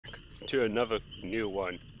to another new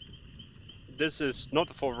one. This is not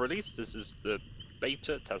the full release, this is the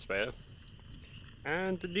beta test beta.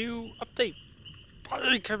 And the new update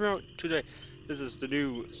finally came out today. This is the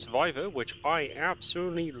new Survivor, which I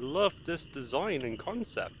absolutely love this design and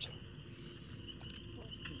concept.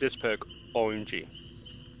 This perk, OMG.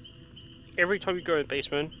 Every time you go in the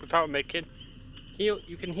basement without a medkit,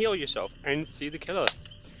 you can heal yourself and see the killer.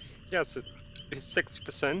 Yes, it's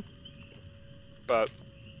 60%, but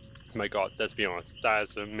my god, let's be honest, that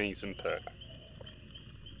is an amazing perk.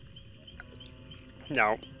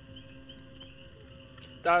 Now,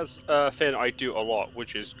 that's a thing I do a lot,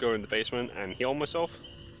 which is go in the basement and heal myself.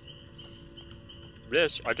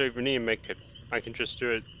 This, I don't even need a medkit. I can just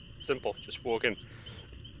do it simple, just walk in.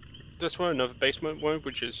 This one, another basement one,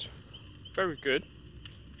 which is very good.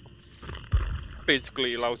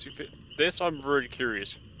 Basically allows you to... This, I'm really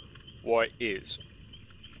curious what it is.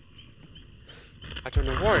 I don't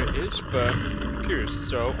know what it is, but I'm curious.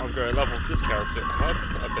 So I'm going to level this character up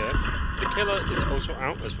a bit. The killer is also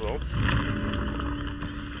out as well.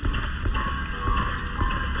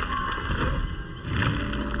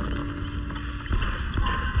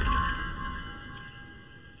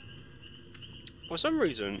 For some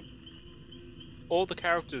reason, all the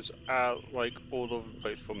characters are like all over the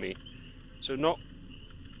place for me. So not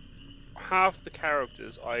half the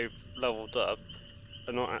characters I've leveled up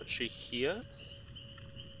are not actually here.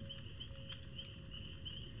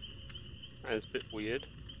 And it's a bit weird.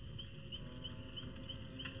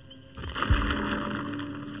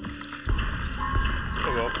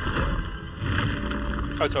 Oh well.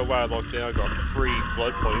 I told where I logged in, I got 3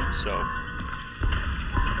 blood points, so...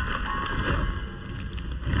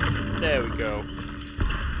 There we go.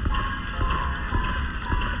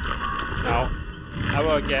 Now, I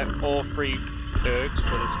will get all 3 perks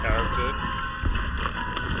for this character.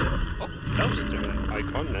 Oh, that was a different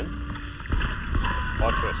icon then.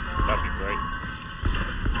 Watch this, that'd be great.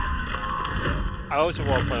 I also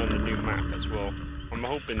want to play on the new map as well. I'm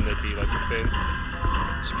hoping there'd be like a thing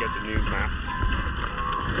to get the new map.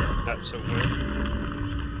 That's so weird.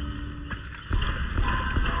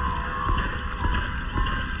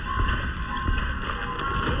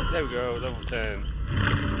 There we go, level 10.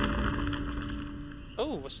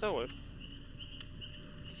 Oh, what's that one?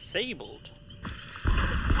 Disabled.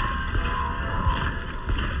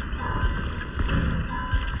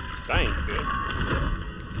 That ain't good.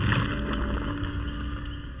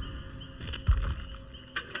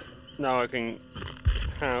 Now I can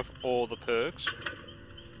have all the perks.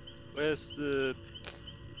 Where's the...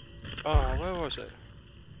 Oh, where was it?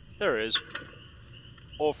 There it is.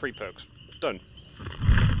 All 3 perks. Done.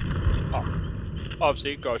 Oh,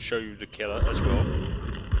 obviously, gotta show you the killer as well.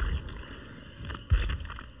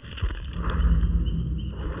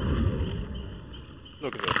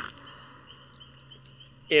 Look at this.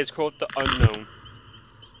 It's called the Unknown.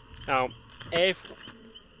 Now, if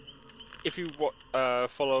you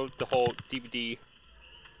follow the whole DVD,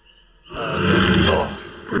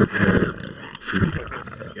 prepare for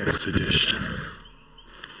the expedition.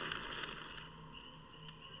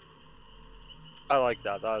 I like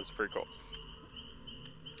that. That is pretty cool.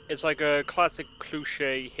 It's like a classic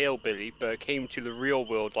cliche hillbilly, but it came to the real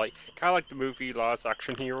world, like kind of like the movie Last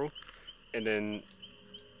Action Hero, and then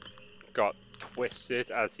got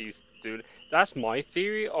twisted as he's doing. That's my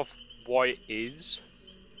theory of what it is.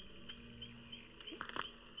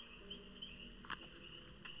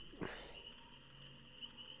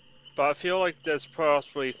 But I feel like there's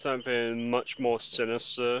possibly something much more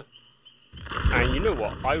sinister. And you know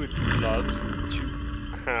what? I would love to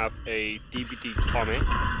have a DVD comic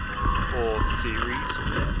or series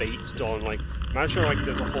based on, like, imagine like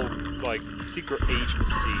there's a whole like secret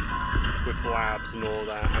agency with labs and all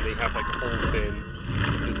that, and they have like a whole thing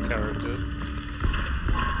with this character.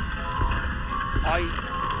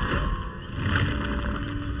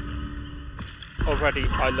 Already,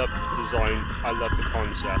 I love the design, I love the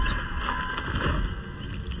concept.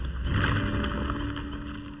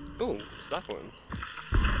 Oh, what's that one?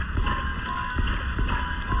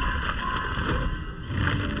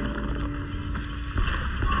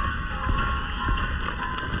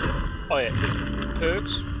 Oh yeah, his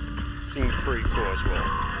perks seem pretty cool as well.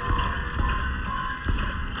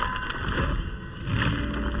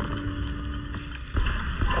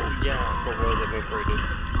 Oh yeah, I forgot where they've upgraded.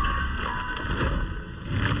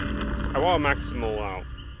 I want to max them all out.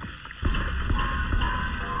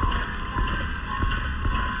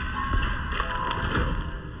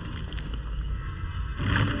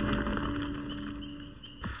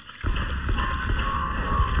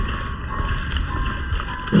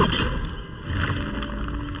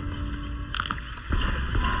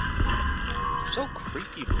 so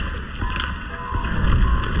creepy looking.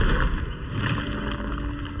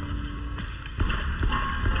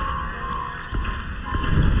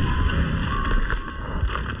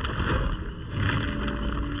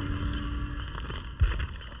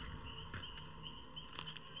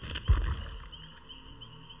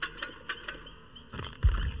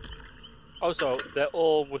 Also, they're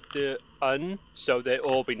all with the un, so they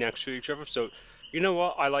all be next to each other. So, you know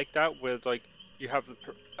what? I like that with like you have the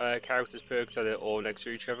characters perks and they're all next to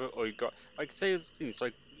each other, or you got like say it's these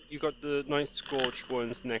like you got the nice scorched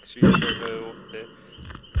ones next to each other.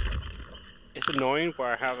 It's annoying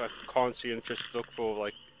where I have a constant just look for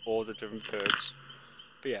like all the different perks.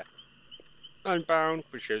 But yeah, Unbound,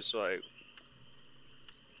 which is like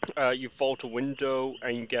you vault a window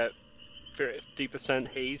and you get 50%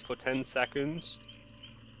 haze for 10 seconds,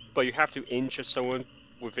 but you have to injure someone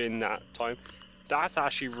within that time. That's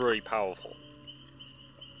actually really powerful.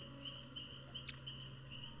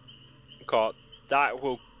 God, that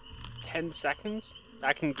will 10 seconds.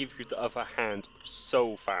 That can give you the other hand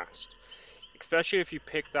so fast, especially if you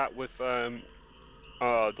pick that with the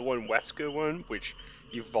one Wesker one, which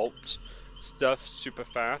you vault stuff super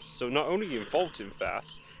fast. So not only you vaulting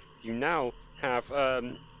fast, you now have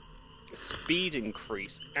speed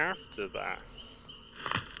increase after that.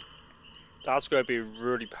 That's going to be a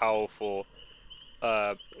really powerful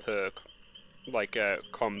perk, like a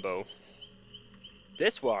combo.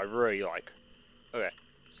 This one I really like. Okay,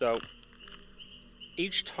 so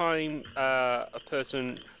each time a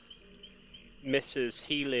person misses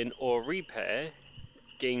healing or repair,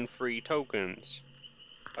 gain 3 tokens,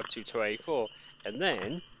 up to 284, and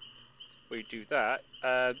then when you do that,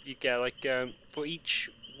 you get like for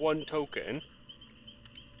each 1 token,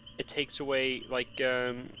 it takes away like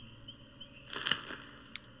 1%,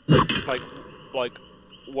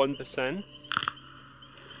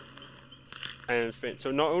 and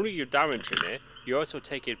so not only you're damaging it, you're also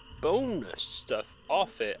taking bonus stuff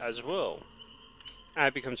off it as well, and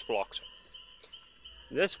it becomes blocked.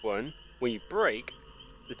 This one, when you break,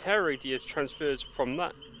 the terror radius transfers from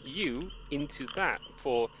that you into that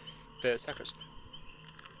for 30 seconds.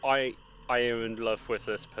 I am in love with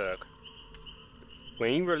this perk.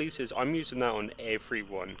 When he releases, I'm using that on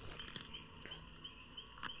everyone.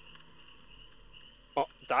 Oh,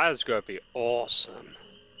 that is going to be awesome.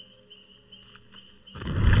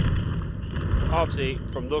 Obviously,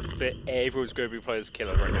 from the looks of it, everyone's going to be playing as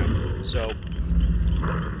killer right now. So,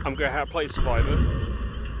 I'm going to have to play Survivor. I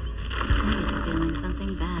have a feeling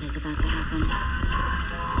something bad is about to happen.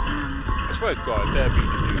 I swear to God, it better be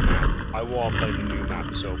the new map. I want to play the new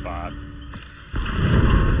map so bad.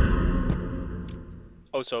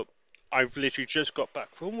 Also, I've literally just got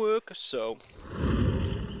back from work, so...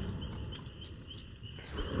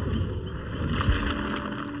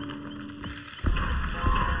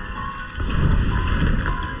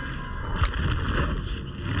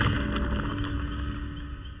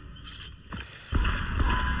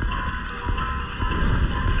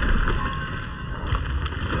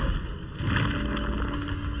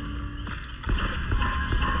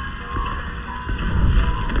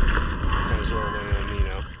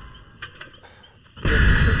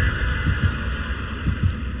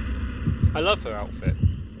 I love her outfit.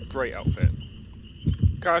 Great outfit.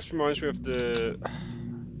 Gosh, reminds me of the...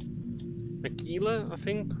 Nagila, I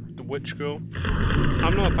think? The witch girl.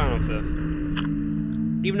 I'm not a fan of her.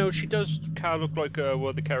 Even though she does kind of look like one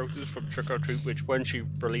of the characters from Trick or Treat, which when she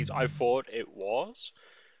released, I thought it was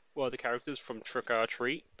one of the characters from Trick or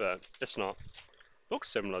Treat, but it's not. Looks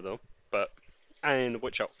similar though, but... And the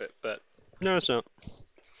witch outfit, but... No, it's not.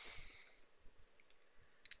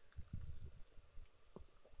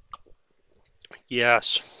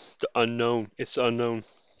 Yes, the unknown. It's the unknown.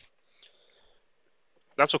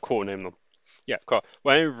 That's a cool name, though. Yeah, cool.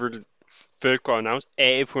 When third got announced,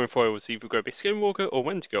 everyone thought it was either going to be Skinwalker or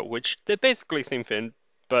Wendigo, which they're basically the same thing,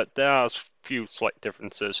 but there are a few slight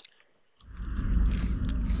differences.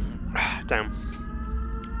 Damn.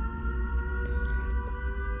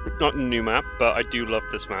 Not a new map, but I do love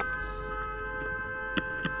this map.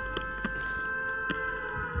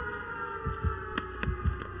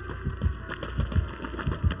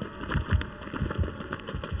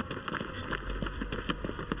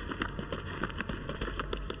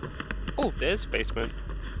 Oh, there's a basement.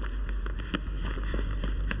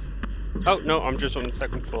 Oh, no, I'm just on the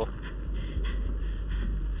second floor.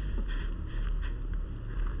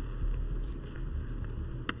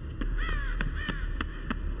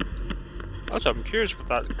 Also, I'm curious what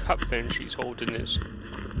that cup thing she's holding is.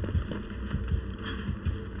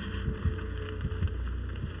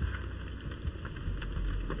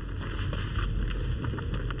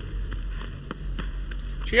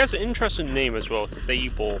 She has an interesting name as well,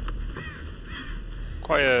 Sable.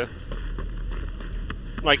 Quite a...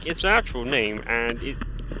 like, it's an actual name, and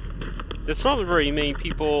there's not very many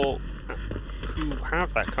people who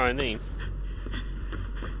have that kind of name.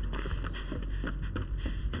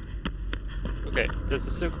 Okay, there's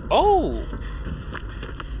a circle. Oh!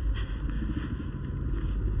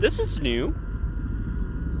 This is new.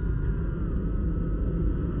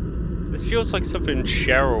 This feels like something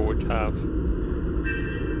Cheryl would have.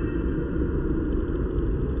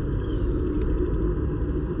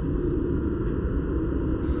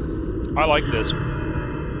 I like this.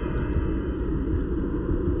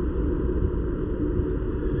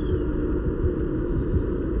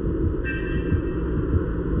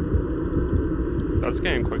 That's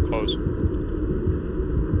getting quite close.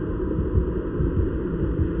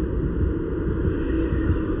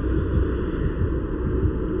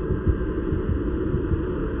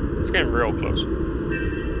 It's getting real close.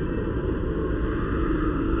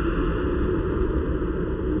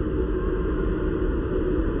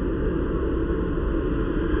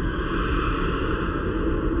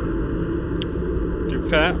 To be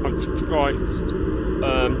fair, I'm surprised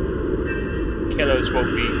Killers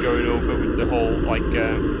won't be going over with the whole, like,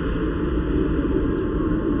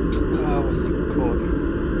 what's it called?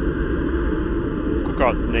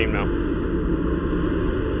 Forgot the name now.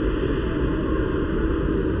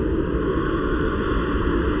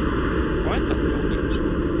 Why is that noise?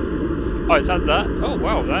 Oh, is that that? Oh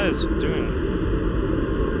wow, that is doing...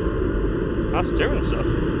 that's doing stuff.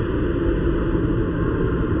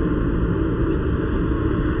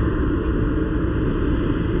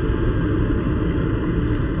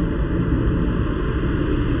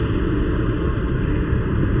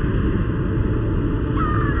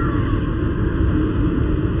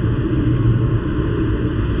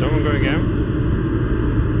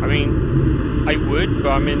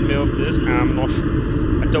 But I'm in the middle of this and I'm not sure.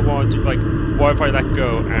 I don't want to do, like, what if I let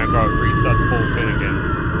go and I gotta reset the whole thing again?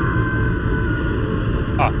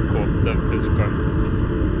 Ah, cool, the is gone.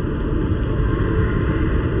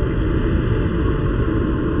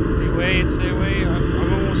 Stay away,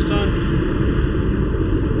 I'm almost done.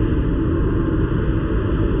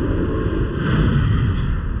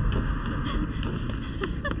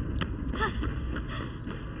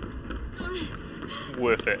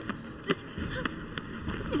 Worth it.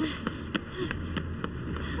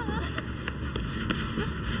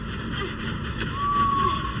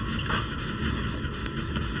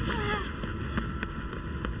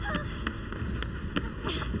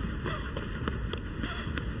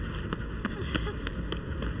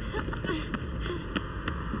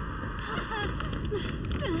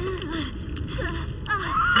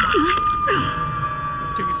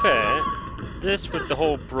 To be fair, this with the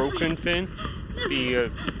whole broken thing be a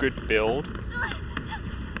good build.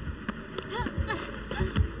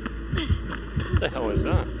 What the hell is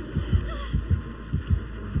that?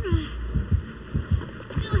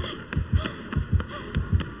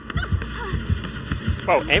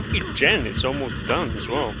 Wow, every gen is almost done as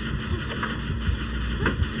well.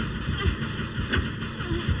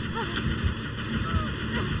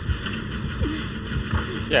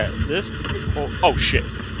 Yeah, this... oh shit.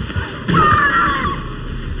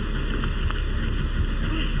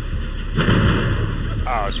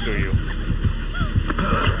 Ah, screw you.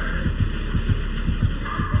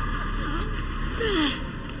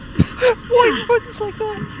 Why he runs like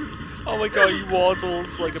that? Oh my god, he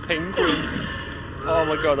waddles like a penguin. Oh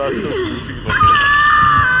my god, that's so goofy looking.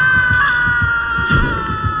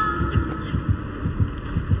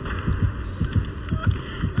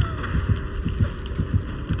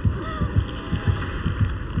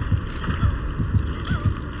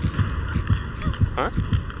 Huh?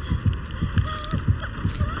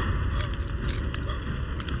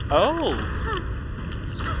 Oh!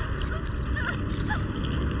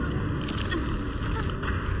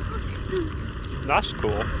 That's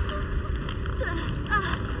cool.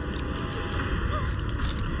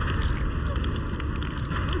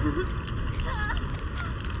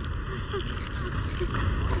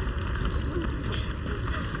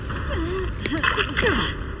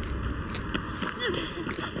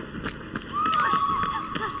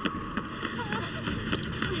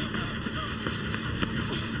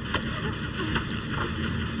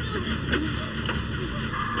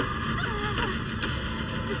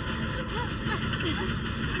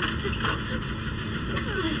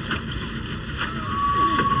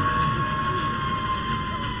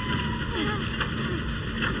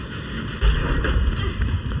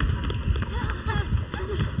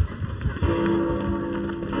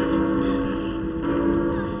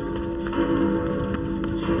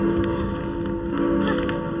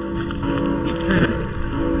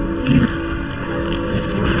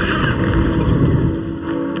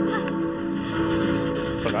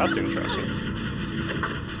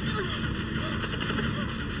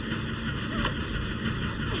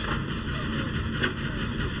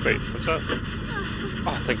 Wait, what's that?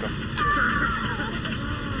 Oh, thank God.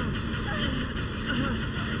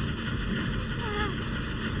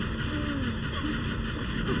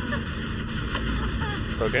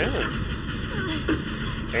 Okay.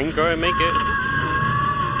 Ain't gonna make it.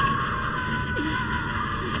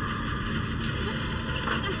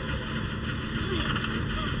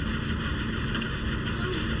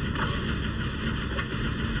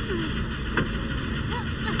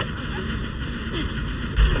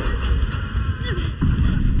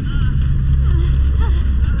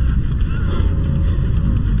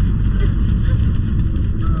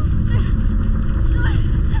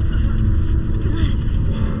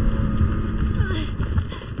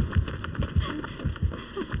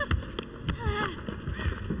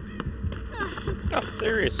 Oh,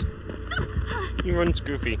 there he is. He runs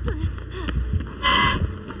goofy.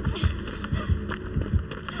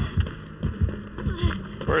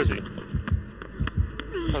 Where is he?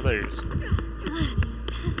 Oh, there he is.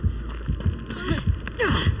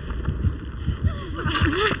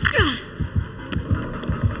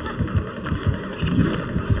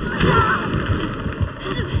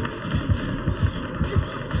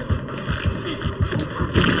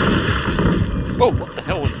 Whoa, what the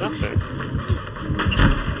hell was that thing?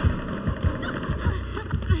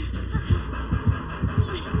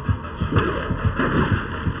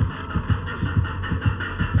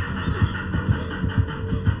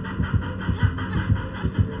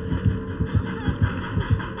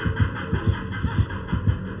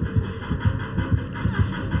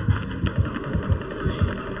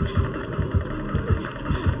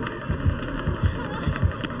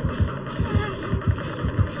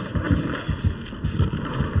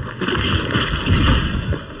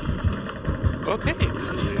 Okay,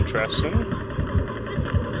 this is interesting.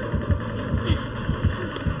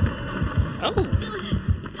 Oh!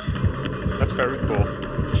 That's very cool.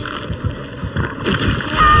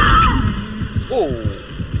 Oh!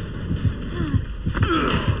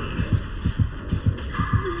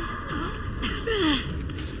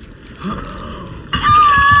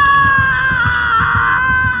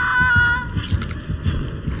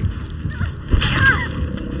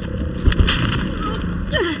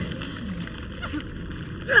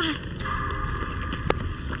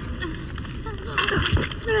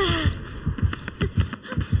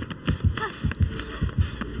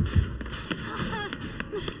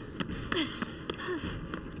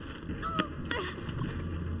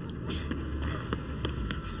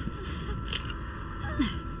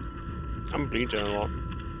 I'm bleeding a lot.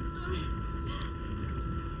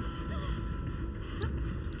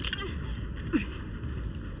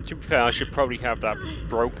 To be fair, I should probably have that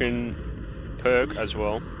broken perk as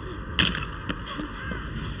well.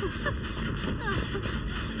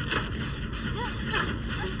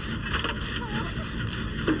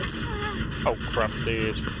 Oh crap, there he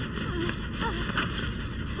is.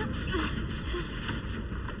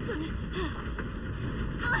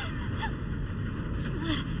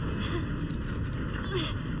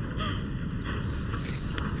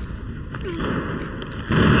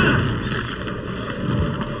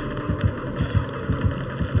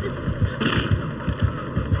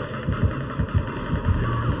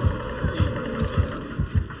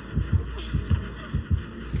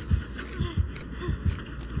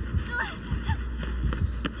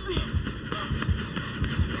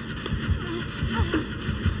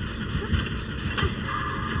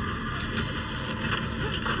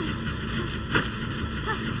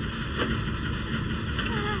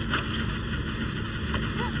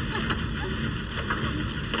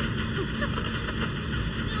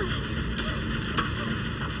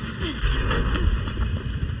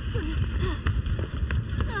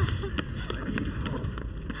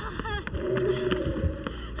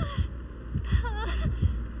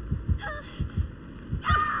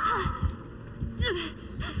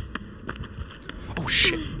 Oh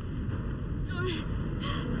shit.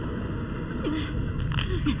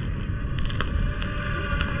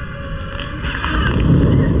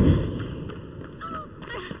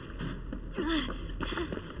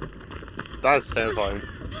 That's terrifying.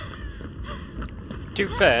 To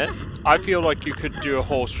be fair, I feel like you could do a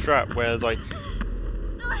whole strat where it's like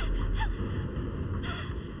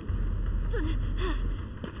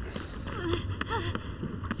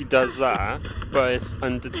he does that, but it's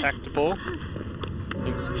undetectable.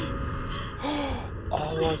 Oh,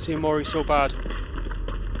 I want to see Mori so bad.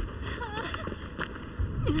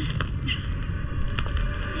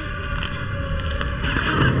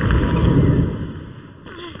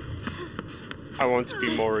 I want to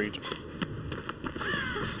be Mori'd.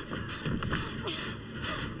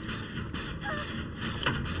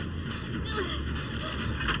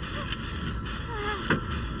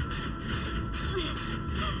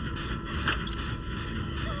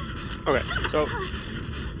 Okay, so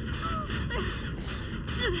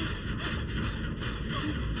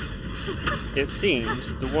it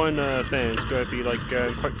seems the one thing is going to be like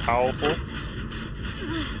quite powerful.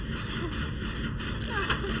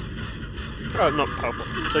 Oh, not powerful.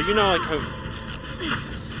 So you know, like how.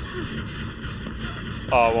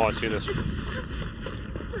 Oh, I want to see this.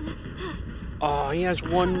 Oh, he has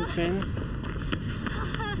one thing.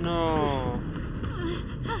 No.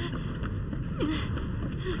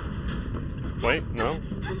 Wait, no.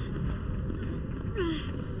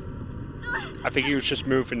 I think he was just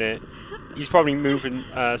moving it. He's probably moving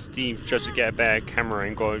Steve just to get a better camera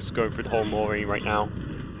angle. He's going through the whole movie right now.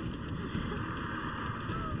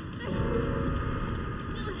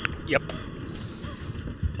 Yep.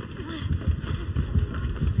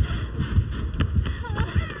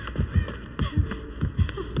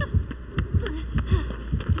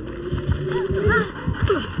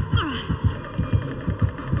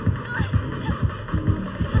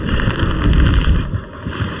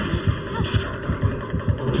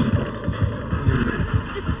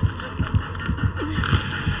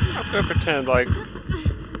 I'm gonna pretend like.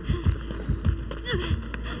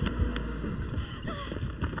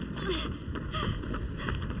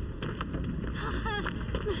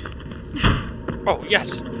 Oh,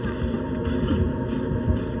 yes!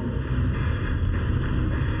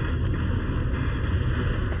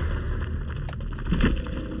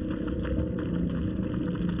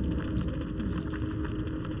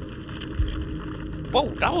 Whoa,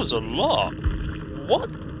 that was a lot! What?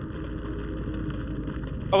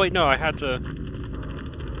 Oh wait, no, I had to...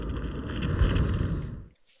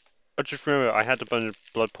 I just remember I had a bunch of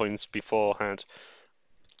blood points beforehand.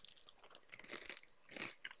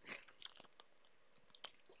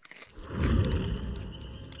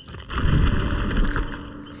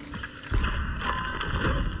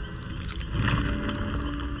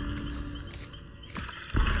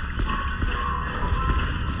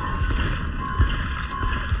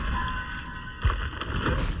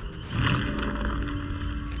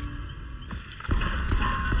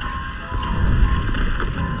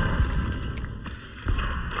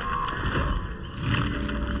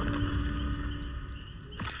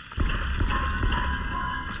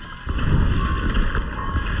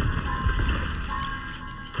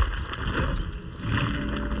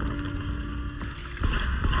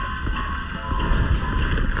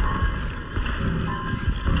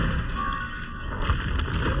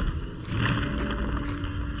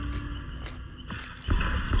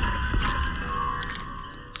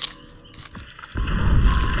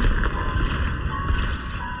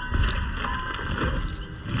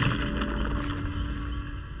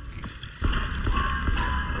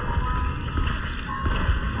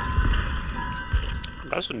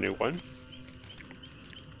 That's a new one.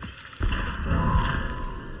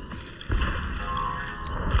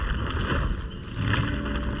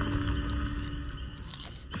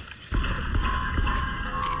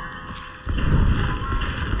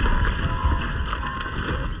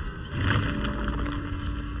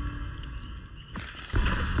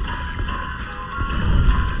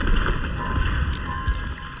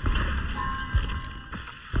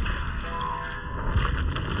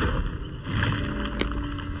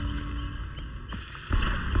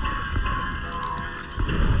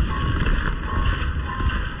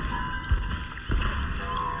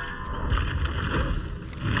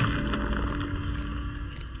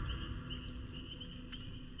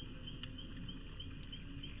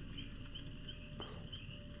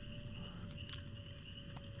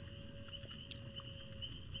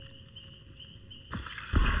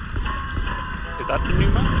 Is that the new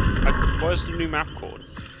map? What is the new map called?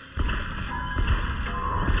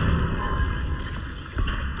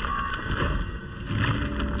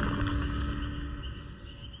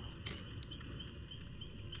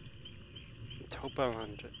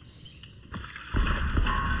 Tobaland.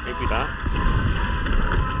 Maybe that?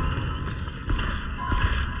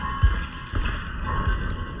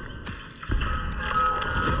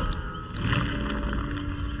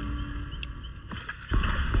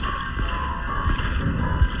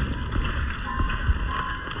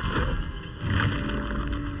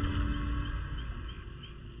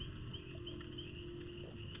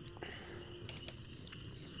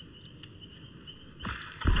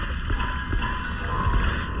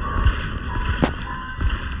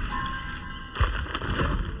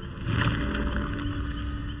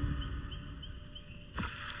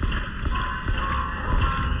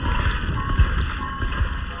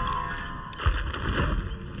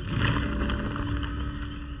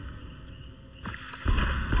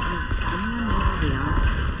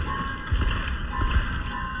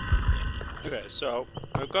 Okay, so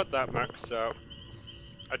I've got that maxed out.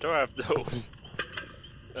 I don't have those.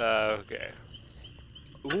 Okay.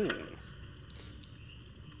 Ooh.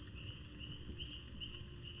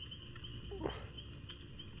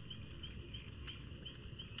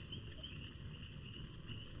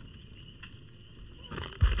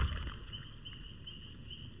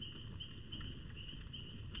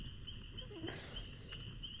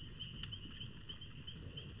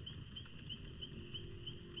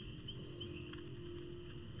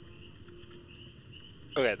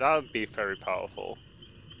 Okay, that would be very powerful.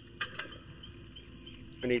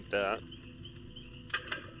 I need that.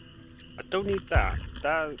 I don't need that.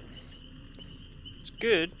 That... It's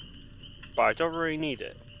good, but I don't really need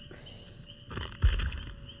it.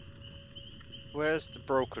 Where's the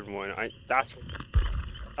broken one? That's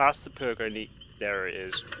the perk I need. There it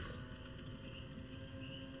is.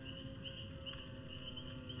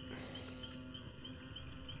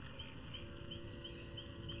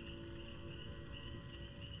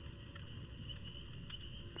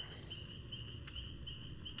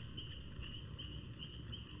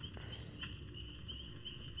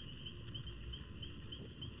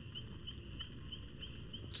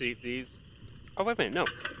 See these? Oh wait a minute, no.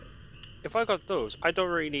 If I got those, I don't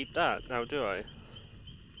really need that now, do I?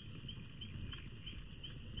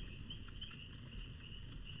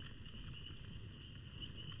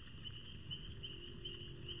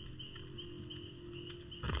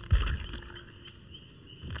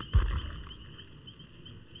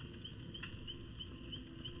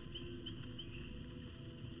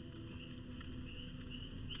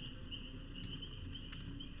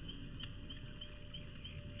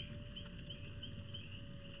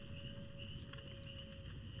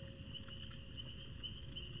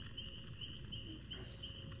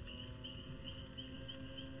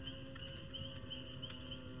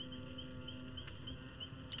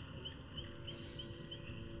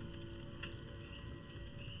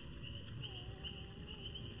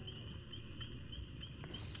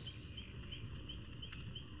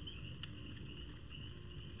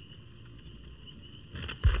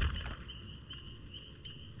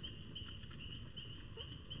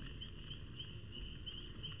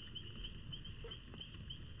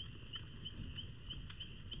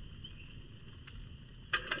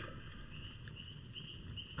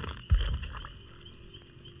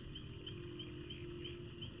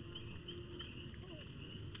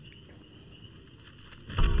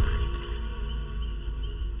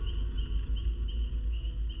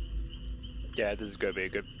 Yeah, this is gonna be a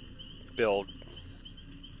good build.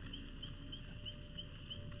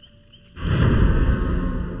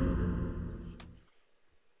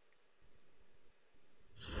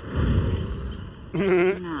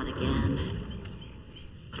 Not again.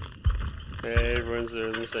 Everyone's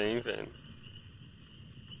doing the same thing.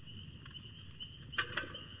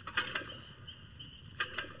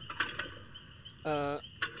 Yeah.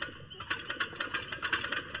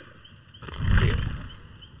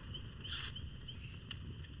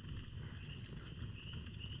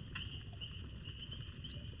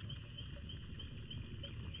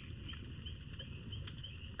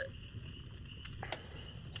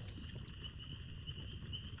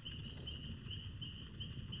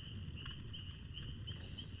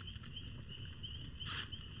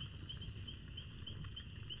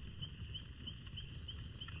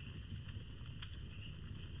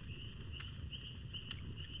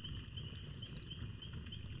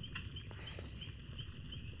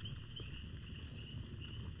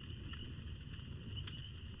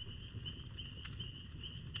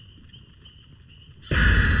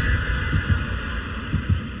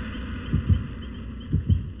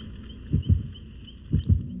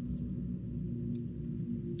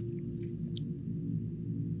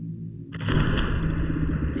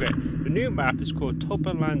 Okay, the new map is called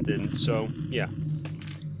Topper Landing, so yeah,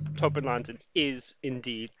 Topper Landing is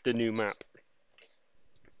indeed the new map.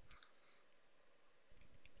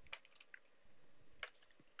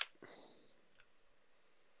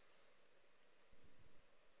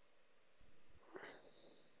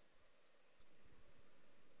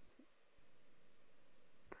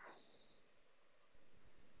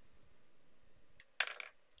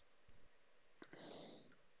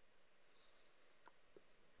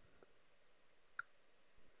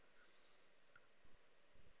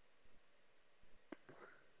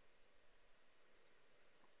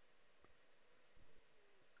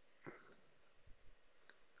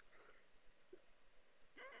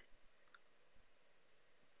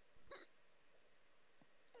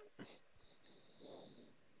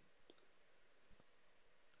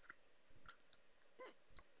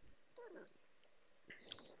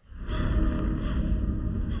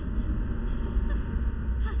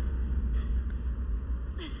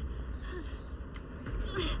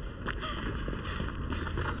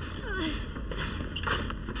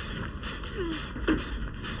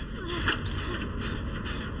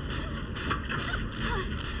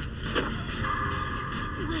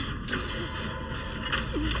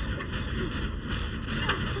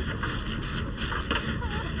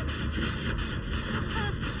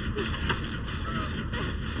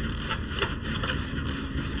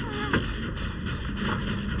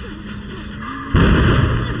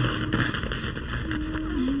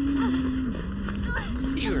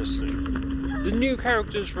 seriously, the new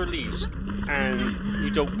character's released, and you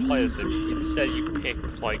don't play as him. Instead, you pick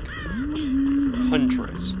like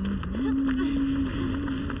Huntress.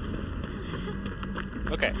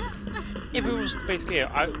 Okay, if it was the base game,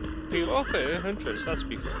 I'd be okay, Huntress. That's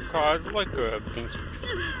be fun. I'd like her against.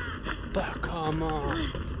 But come on,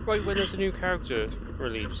 right when there's a new character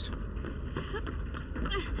released.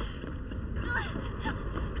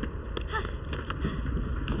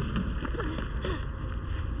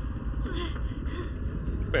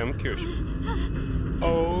 Wait, I'm curious.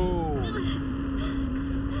 Oh.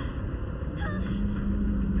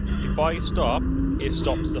 If I stop, it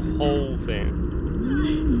stops the whole thing.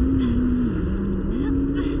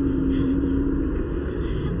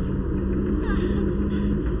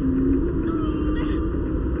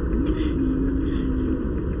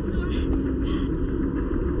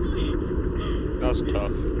 That's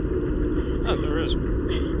tough. Oh, there is.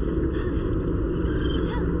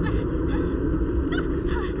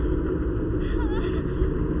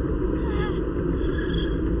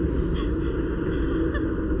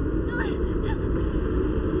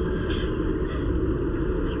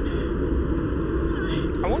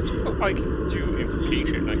 I wonder if I can do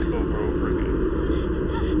Invocation like over and over again.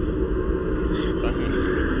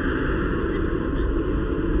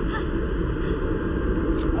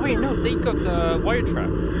 Oh wait, no, they got the wire trap.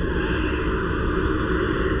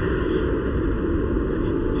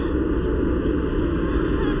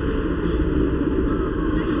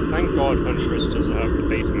 Thank God Huntress doesn't have the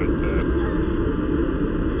basement perk.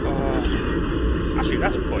 Actually,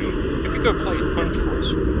 that's a point. If you go play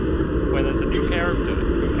Huntress when there's a new character,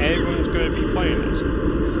 everyone's going to be playing it.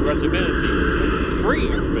 Who has free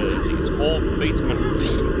abilities, all basement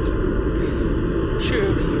themed.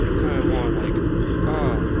 Surely you kind of want like,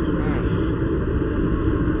 oh man.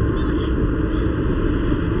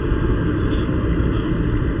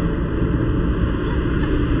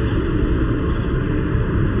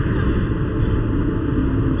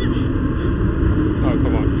 Oh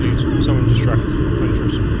come on, please, someone distract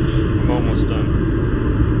Huntress. I'm almost done.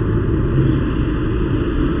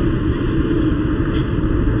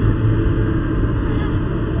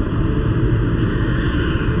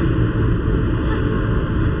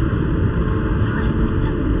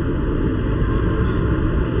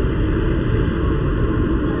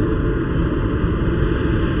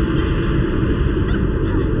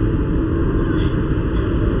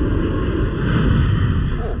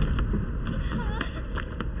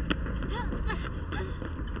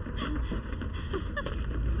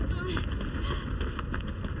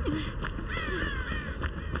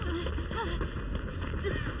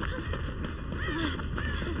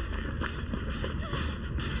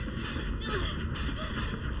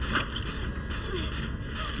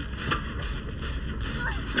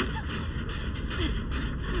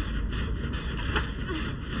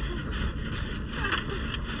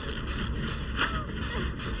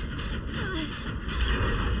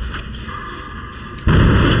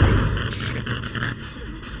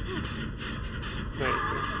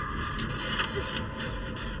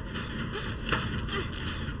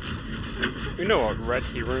 You know what, Red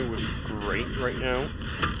Hero would be great right now?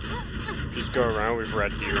 Just go around with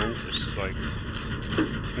Red Hero, just like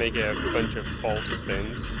make it a bunch of false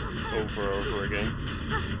spins over and over again.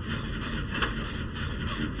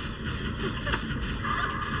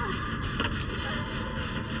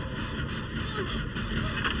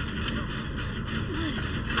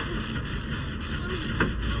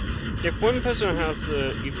 If one person has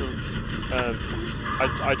either,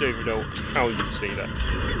 I don't even know how you say that,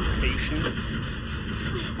 patient.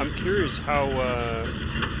 I'm curious how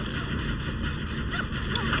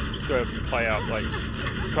it's going to play out. Like,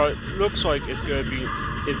 it looks like it's going to be,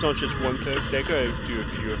 it's not just one turn. They're going to do a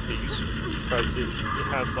few of these because it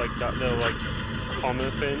has like that little like common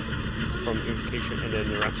thing from Invocation and then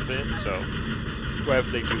the rest of it. So wherever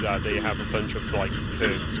they do that, they have a bunch of like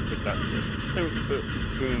perks, but that's it. Same with the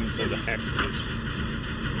booms and the hexes.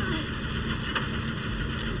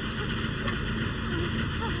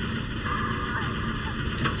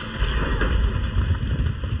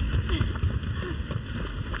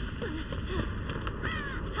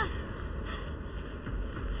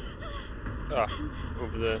 Ah,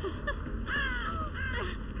 over there.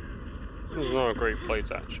 This is not a great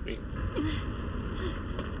place, actually.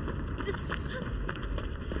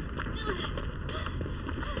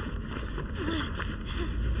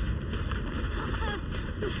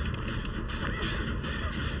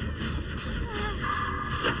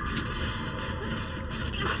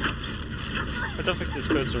 I don't think this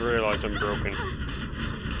person realized I'm broken.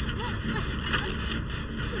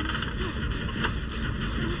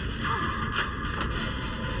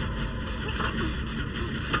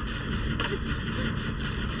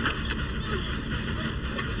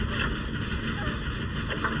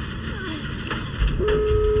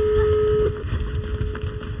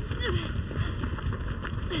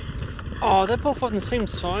 Oh, they're both on the same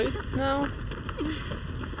side now?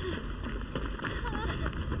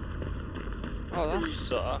 Oh, that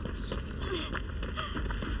sucks.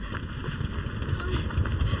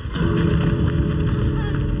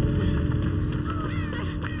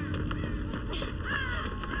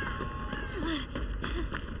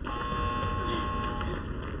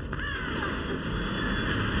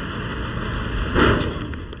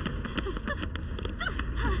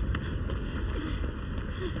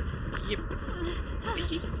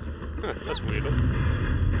 Huh, that's weird. The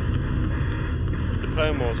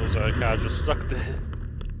player models are kind of just stuck there.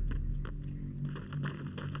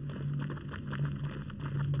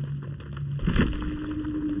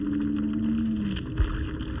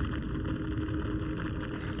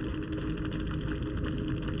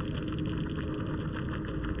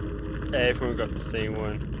 Everyone got the same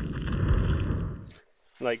one.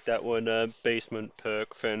 Like that one basement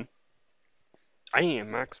perk thing. I need to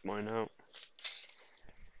max mine out.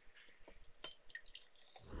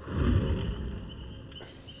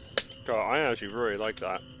 God, I actually really like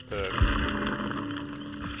that perk.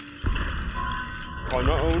 God,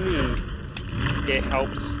 not only it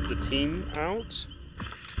helps the team out,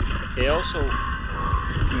 it also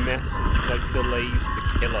delays the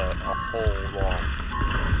killer a whole lot.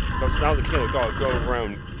 Because now the killer gotta go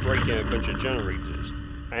around breaking a bunch of generators,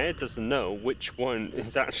 and it doesn't know which one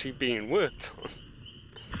is actually being worked on.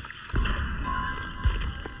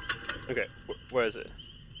 Okay, where is it?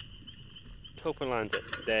 Topalandia.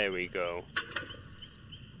 There we go.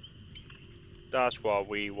 That's what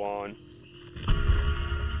we want.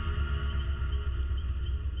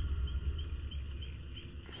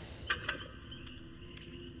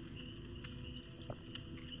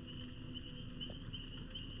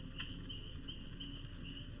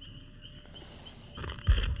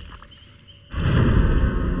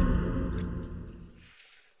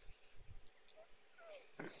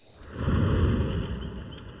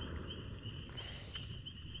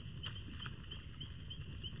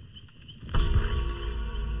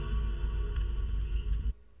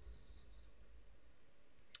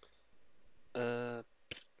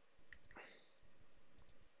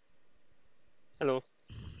 Hello.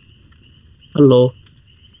 Hello.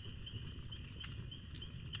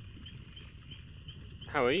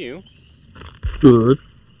 How are you? Good.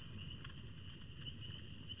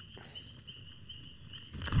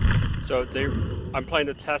 So I'm playing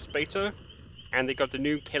the test beta, and they got the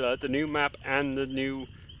new killer, the new map, and the new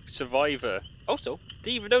survivor. Also,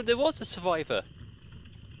 didn't even know there was a survivor.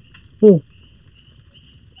 Oh.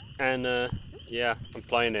 And yeah, I'm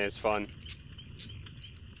playing it. It's fun.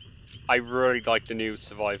 I really like the new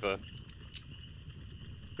survivor,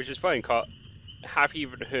 which is funny. Cause I haven't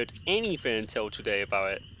even heard anything until today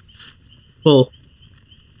about it. Oh.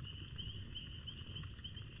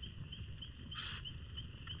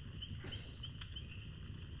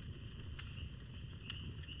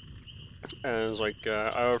 And it's like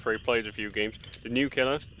I already played a few games. The new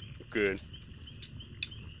killer, good.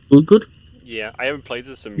 Good. Yeah, I haven't played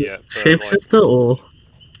this yet. Shapeshifter or?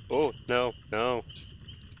 Oh no,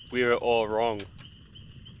 we were all wrong.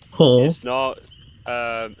 Oh. It's not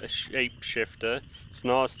a shapeshifter. It's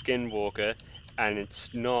not a skinwalker, and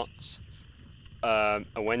it's not a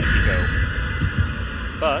Wendigo.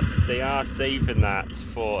 But they are saving that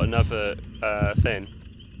for another thing.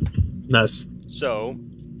 Nice. So,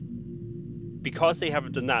 because they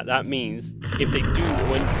haven't done that, that means if they do the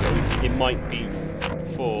Wendigo, it might be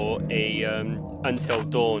for a Until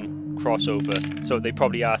Dawn crossover. So they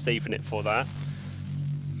probably are saving it for that.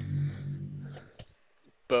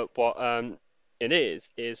 But what it is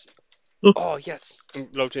oh yes, I'm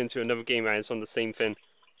loaded into another game and it's on the same thing.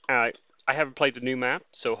 I haven't played the new map,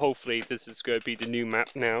 so hopefully this is going to be the new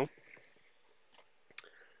map now.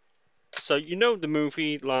 So you know the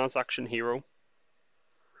movie Last Action Hero?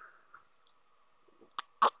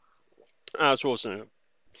 Schwarzenegger.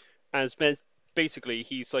 As basically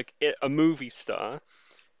he's like a movie star,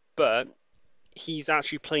 but he's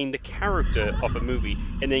actually playing the character of a movie,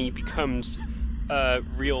 and then he becomes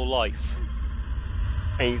real life.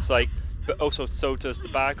 And he's like, but also so does the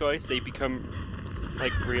bad guys. They become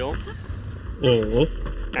like real. Oh.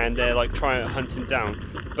 And they're like trying to hunt him down,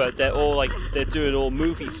 but they're all like they're doing all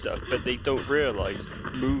movie stuff, but they don't realize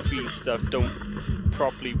movie stuff don't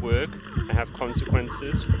properly work and have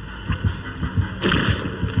consequences.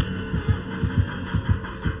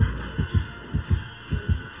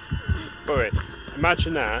 Alright,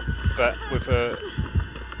 imagine that, but with a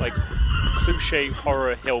like cliche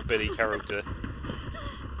horror hillbilly character.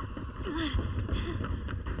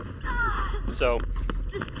 So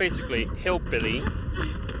basically, hillbilly.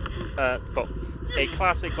 Well, a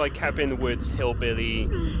classic like cabin in the woods hillbilly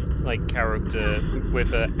like character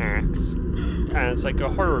with an axe, and it's like a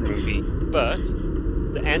horror movie, but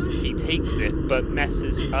the entity takes it but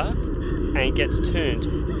messes up and gets turned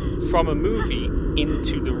from a movie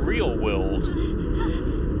into the real world.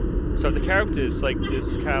 So the character is like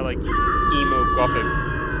this kind of like emo gothic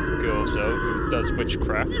girl who does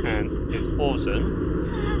witchcraft and is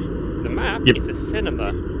awesome. The map is a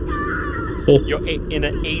cinema. Oh. You're in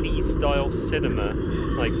an 80s style cinema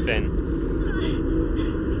like thing.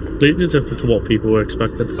 Completely different to what people were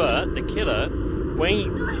expecting. But the killer, when he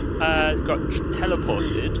got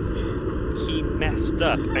teleported, he messed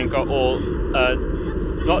up and got all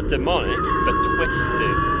not demonic but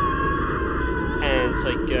twisted. And it's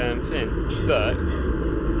like thing. But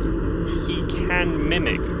he can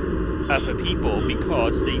mimic other people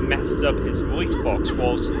because they messed up his voice box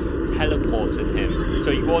whilst teleporting him.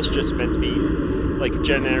 So he was just meant to be like a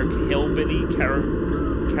generic hillbilly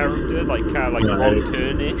character, like kind of like Ron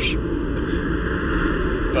Turnish,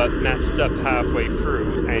 but messed up halfway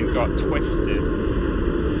through and got twisted.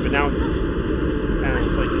 But now, and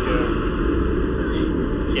it's like,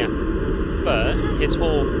 yeah. But his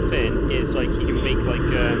whole thing is like he can make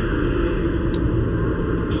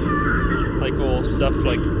like all stuff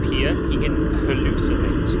like appear. He can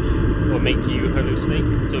hallucinate or make you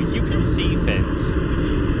hallucinate, so you can see things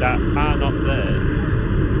that are not there.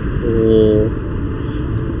 Oh.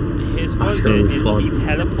 His one thing is he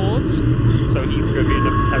teleports, so he's going to be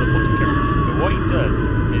another teleporting character. But what he does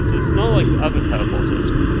is it's not like the other teleporters.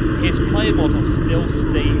 His player model still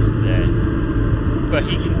stays there, but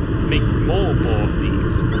he can make more of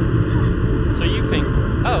these. So you think,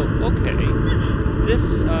 oh, okay,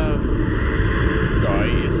 this guy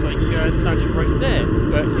is like standing right there,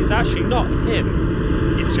 but it's actually not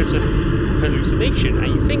him. It's just a hallucination, and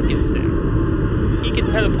you think it's him. He can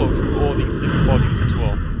teleport through all these different bodies as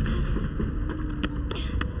well.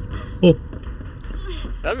 Oh.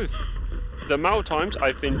 The amount of times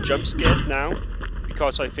I've been jump scared now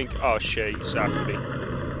because I think, oh shit, he's after me.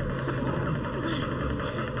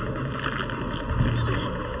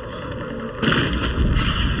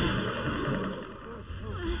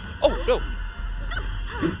 Oh no!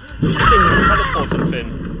 This teleporting thing.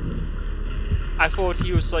 I thought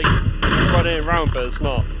he was like running around, but it's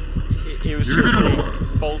not. It was just a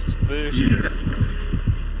false version.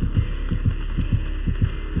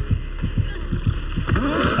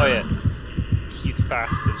 Oh yeah, he's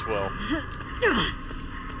fast as well.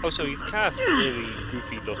 Oh, so he's kind of silly,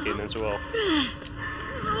 goofy looking as well.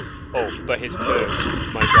 Oh, but his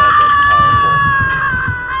birds, my god, they're powerful.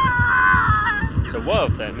 So one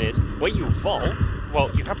of them is, when you vault, well,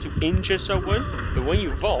 you have to injure someone, but when you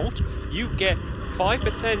vault, you get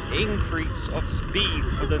 5% increase of speed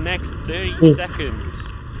for the next 30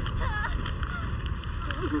 seconds.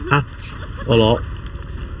 That's a lot.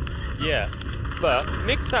 Yeah. But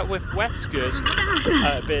mix that with Wesker's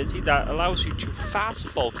ability that allows you to fast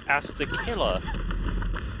vault as the killer.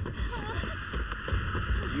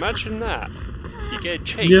 Imagine that. You get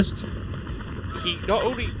chased. Yeah. He not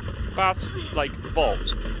only fast like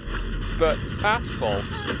vault, but fast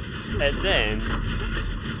vaults, and then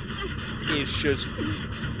is just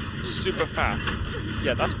super fast.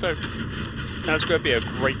 Yeah, that's going to be a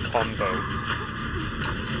great combo.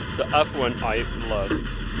 The other one I love.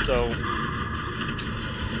 So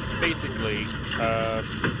basically,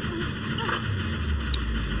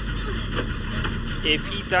 if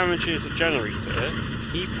he damages a generator,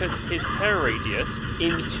 he puts his terror radius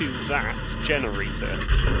into that generator.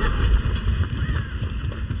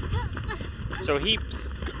 So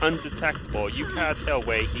he's undetectable, you can't tell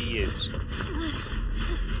where he is.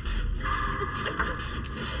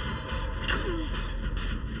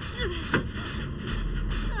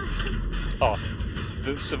 Oh,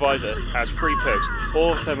 the survivor has 3 perks.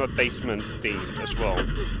 All of them are basement themed as well,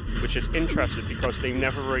 which is interesting because they've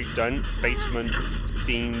never really done basement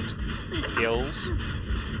themed skills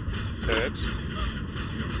perks.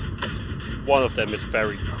 One of them is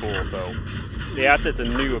very cool though. They added a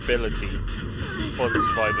new ability for the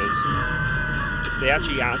survivors. They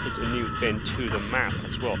actually added a new thing to the map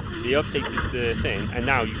as well. They updated the thing, and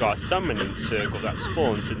now you got a summoning circle that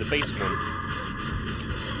spawns in the basement.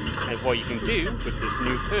 And what you can do with this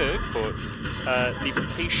new perk for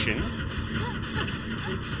levitation,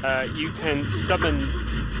 you can summon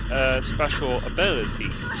special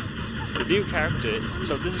abilities. The new character,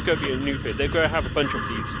 so this is going to be a new thing. They're going to have a bunch of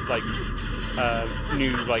these like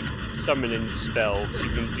new like summoning spells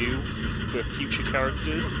you can do with future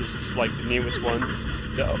characters. This is like the newest one.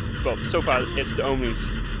 But so far it's the only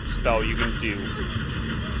spell you can do.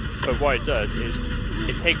 But what it does is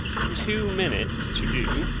It takes 2 minutes to do,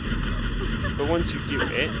 but once you do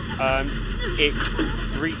it, it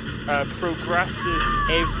progresses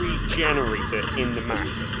every generator in the map.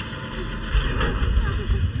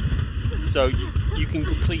 So you can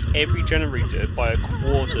complete every generator by a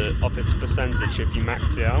quarter of its percentage if you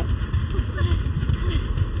max it out.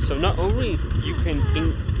 So not only you can,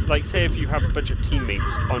 like say if you have a bunch of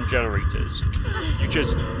teammates on generators, you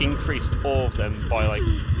just increase all of them by like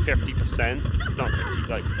 50%, not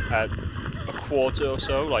 50, like a quarter or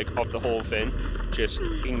so, like of the whole thing, just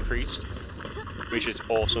increased, which is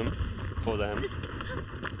awesome for them.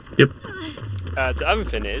 Yep. The other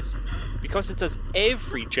thing is, because it does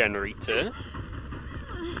every generator,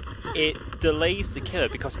 it delays the killer,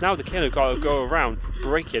 because now the killer gotta go around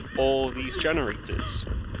breaking all these generators.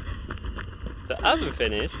 The other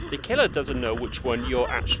thing is, the killer doesn't know which one you're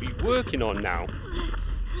actually working on now.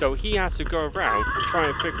 So he has to go around and try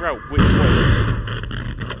and figure out which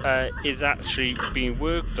one is actually being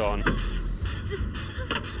worked on.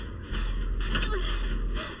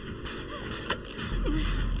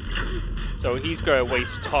 So he's going to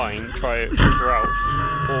waste time trying to figure out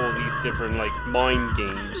all these different like mind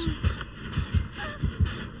games.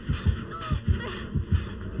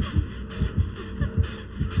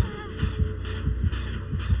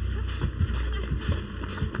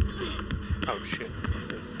 Oh shit.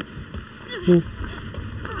 Oh.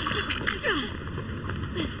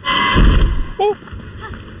 Oh!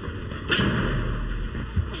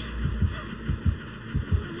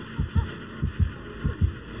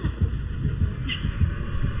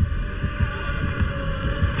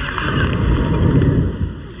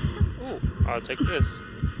 I'll take this.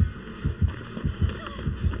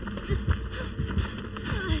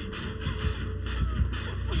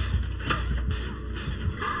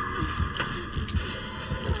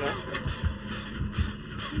 What's that?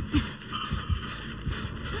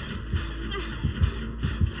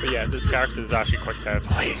 But yeah, this character is actually quite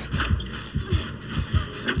terrifying.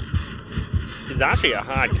 It's actually a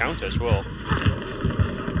hard counter as well.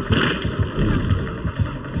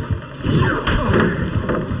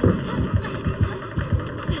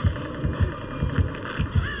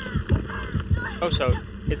 Oh, so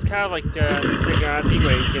it's kind of like Sigarati,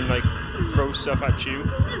 where you can like throw stuff at you.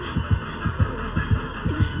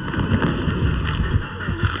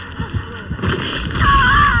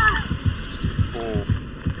 Oh.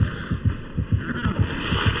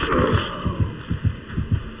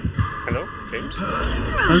 Hello, James?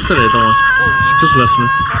 I'm sorry, don't worry. Oh, Just listening.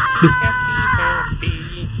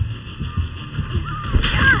 happy.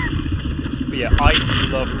 But yeah, I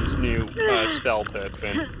love this new spell perk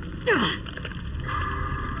thing.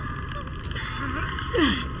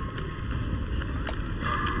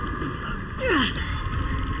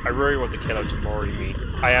 I really want the killer to Mori me.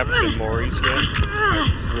 I haven't been Mori's yet.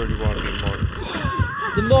 I really want to be Mori.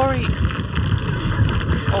 The Mori!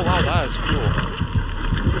 Oh wow, that is cool.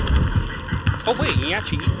 Oh wait, he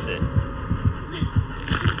actually eats it.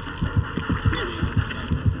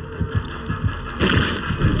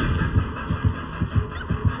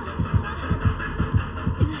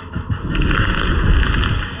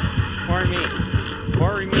 Mori me!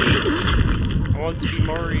 Mori me! I want to be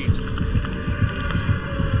Mori'd.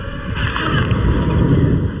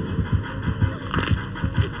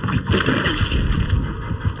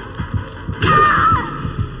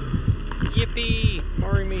 Yippee!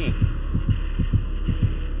 Mori me!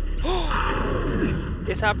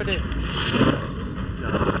 It's happening!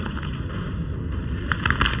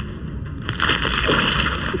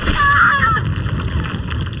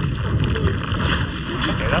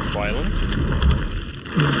 Okay, that's violent.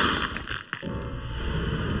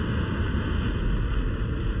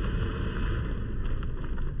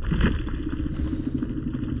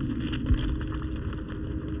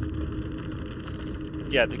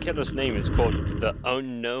 Yeah, the killer's name is called The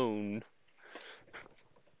Unknown.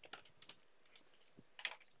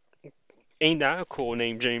 Ain't that a cool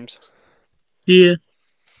name, James? Yeah.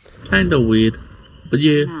 Kinda weird. But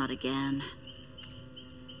yeah. Not again.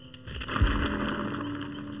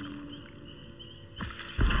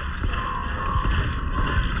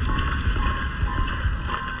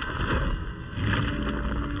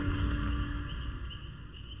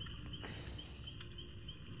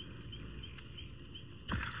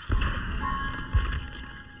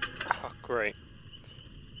 Great.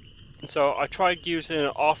 So I tried using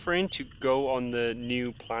an offering to go on the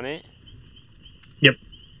new planet. Yep.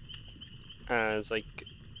 As like,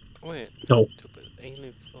 wait. No.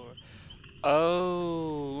 Alien flora.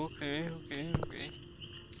 Oh, okay.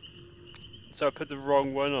 So I put the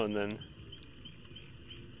wrong one on then.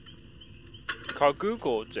 I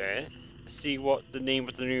googled it. It see what the name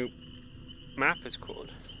of the new map is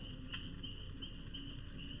called.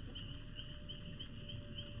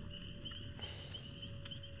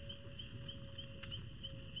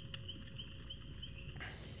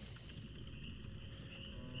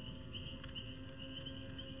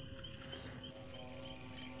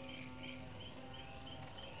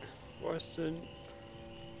 What's the...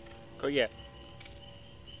 Oh yeah.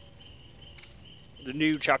 The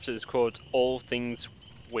new chapter is called All Things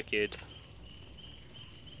Wicked.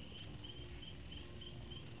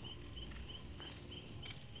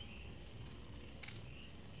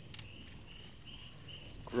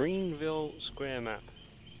 Greenville Square map.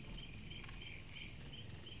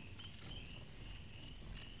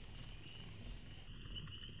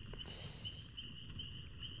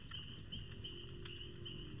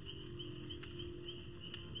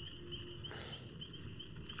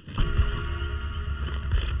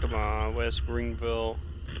 Come on, where's Greenville?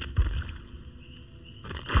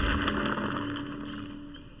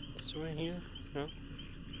 Is it right here? No?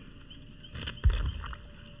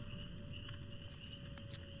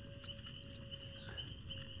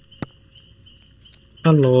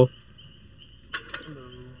 Hello. Hello,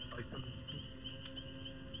 I come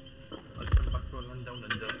back from Land Down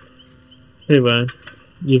Under. Hey man,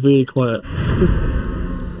 you're really quiet.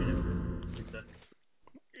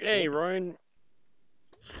 Hey, Ryan.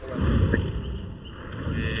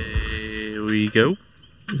 There we go.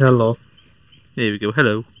 Hello. There we go.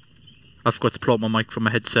 Hello. I forgot to plug my mic from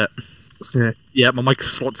my headset. Yeah. Yeah, my mic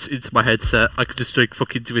slots into my headset. I could just like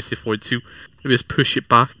fucking do this if I wanted to. Maybe just push it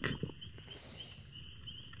back.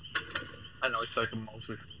 I know it's like a mouse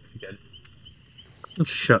with again.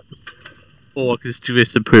 Shut. Or I could just do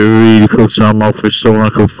this and put it really close to my mouth with someone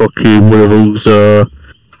like a fucking one of those,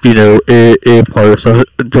 you know, AirPods. I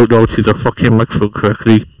don't know how to use a fucking microphone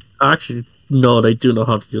correctly. Actually, no, they do know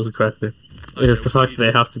how to use it correctly. It's the fact that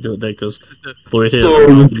they have to do it there because well, it is. Or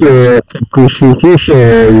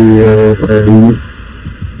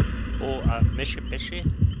Mitsubishi.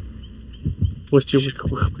 What's your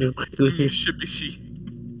Mitsubishi.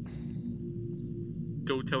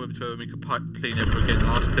 Don't tell him to ever make a plane ever again. The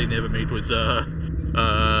last plane they ever made was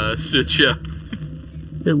Searcher.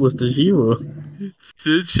 It was the Zero.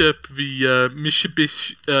 Search up the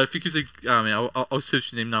Mitsubishi. I think it was like. I mean, I'll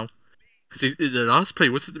search the name now. Because the last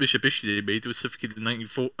plane wasn't the Mitsubishi they made. It was something in the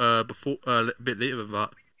 94. Before a bit later than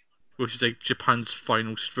that, which is like Japan's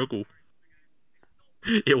final struggle.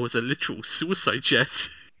 It was a literal suicide jet.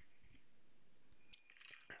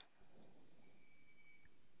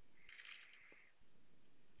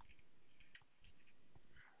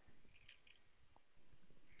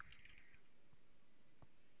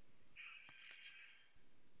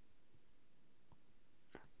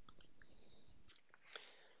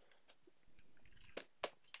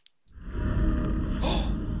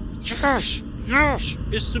 Yes! Yes!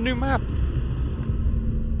 It's the new map!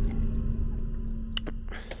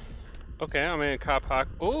 Okay, I'm in a car park.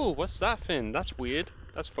 Oh, what's that fin? That's weird.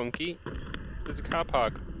 That's funky. There's a car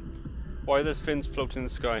park. Why are those fins floating in the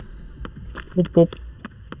sky? Boop, boop.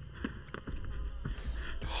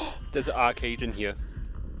 There's an arcade in here.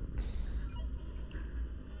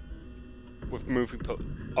 With movie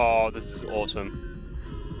Oh, this is awesome.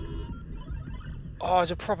 Oh, it's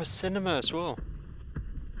a proper cinema as well.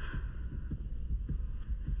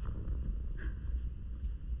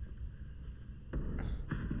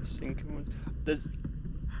 Sinking ones. There's.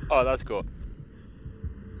 Oh, that's cool.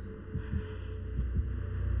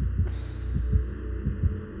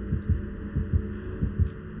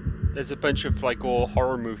 There's a bunch of like all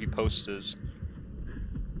horror movie posters.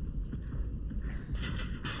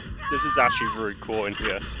 This is actually really cool in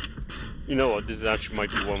here. You know what? This is actually might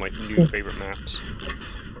be one of my new favorite maps.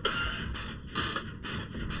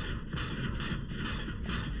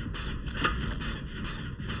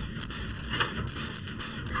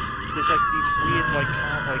 There's like these weird like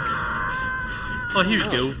Oh, here we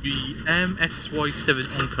go. The MXY7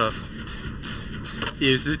 Onka.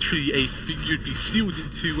 It was literally a thing you'd be sealed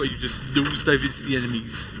into and you just nosedive into the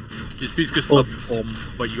enemies. It's basically just a bomb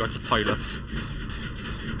where you had to pilot.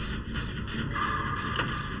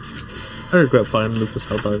 I regret buying Lucas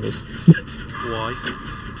Helldivers. Why?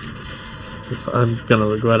 I'm gonna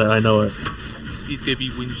regret it, I know it. He's gonna be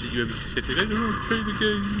whinging at you every second. I don't want to play the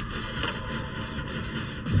game.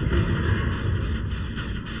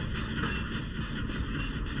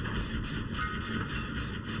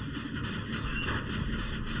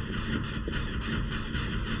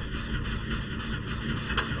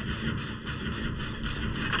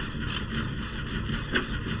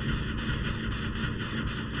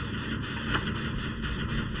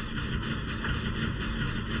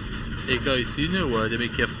 Hey guys, you know they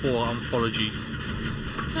make a 4 anthology,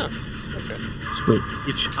 Oh, okay. Sweet.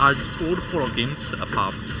 which adds to all the Fallout games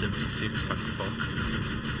apart from 76. Fuck.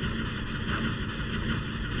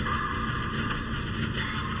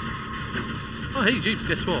 Oh hey James,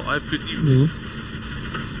 guess what? I have good news.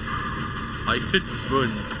 I could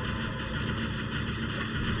run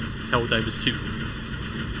Helldivers 2.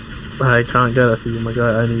 I can't get it for you, my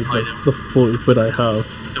guy. I need I know. the 40 quid I have.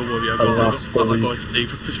 Don't worry, I Alas, got the it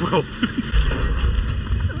saved up as well.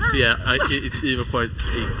 Yeah, it requires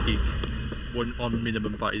 8 gig. One on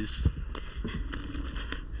minimum, that is.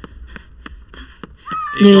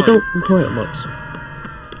 Hey, Yeah, guys, don't require it much.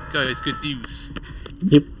 guys, good news.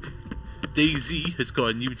 Yep. DayZ has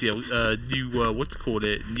got a new deal, new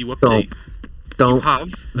update. You Don't. have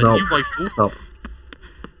a No. new rifle, Stop.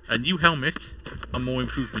 a new helmet, and more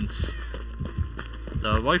improvements.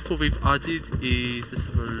 The rifle they've added is, let's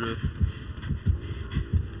have a look.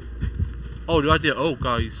 Oh, the idea. Oh,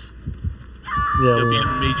 guys, Yeah, there'll be well,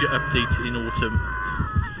 a major update in autumn.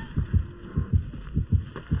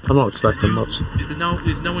 I'm not expecting much. There's now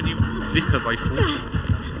a new Vicar rifle,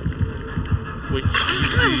 which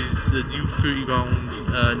uses a new 30-round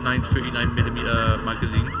 939mm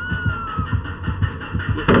magazine.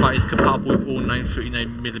 That is compatible with all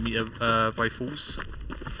 939mm rifles.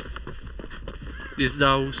 There's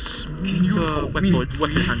now smoother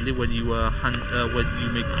weapon handling when you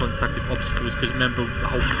make contact with obstacles. Because remember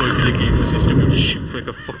how broken the game was, you still would shoot for like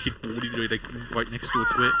a fucking ball, even though you're like right next door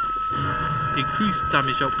to it. Increased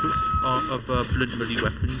damage output of blunt melee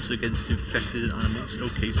weapons against infected animals.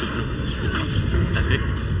 Okay, so epic.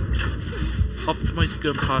 Optimized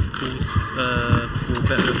gun particles for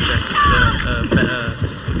better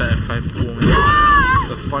crime performance.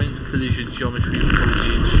 Refined collision geometry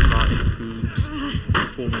foliage that improves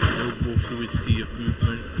performance and overall fluidity of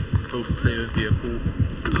movement, both player and vehicle.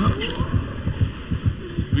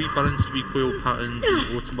 Rebalanced recoil patterns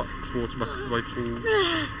for automatic rifles.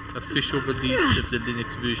 Official release of the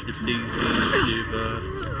Linux version of DayZ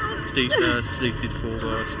server slated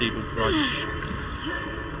for stable branch.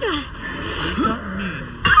 What does that mean?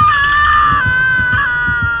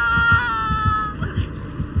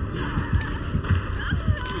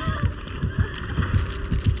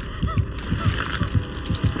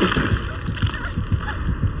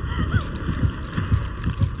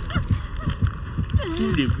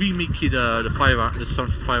 They're remaking the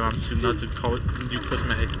sound for firearms soon. That's a new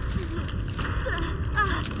cosmetic.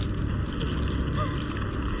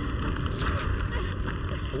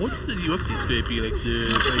 I wonder if the new update's going to be like the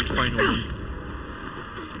very final one.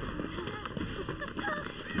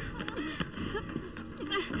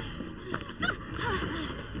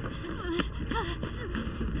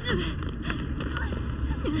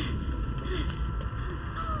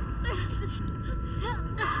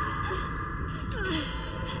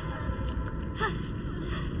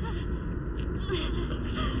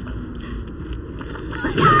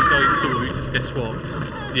 Guys, don't worry, because guess what?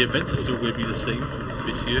 The events are still going to be the same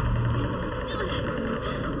this year.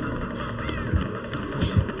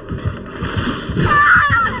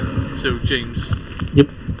 So, James. Yep.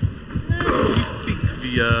 Do you think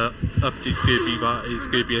the update's going to be that? It's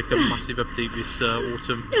going to be like a massive update this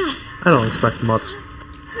autumn? I don't expect much.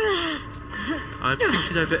 I'm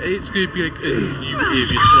thinking either A, it's going to be like a new area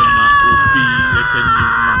to the map, or B, like a new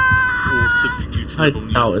map, or something new to I the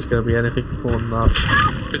only. doubt it's going to be anything more than that.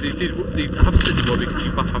 Because they have said what they can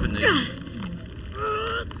keep up, haven't they?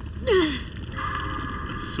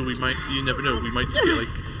 So we might, you never know, we might just get like,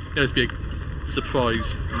 let's be like,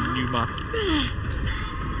 surprise, new map.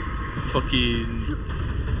 Fucking...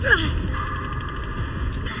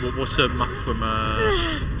 What's a map from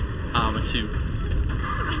Arma 2?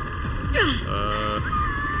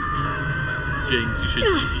 James, you should...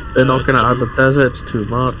 They're not going to add the deserts too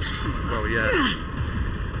much. Well, yeah.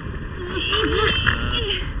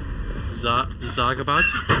 Zagabad?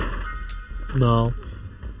 No.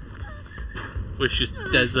 Which is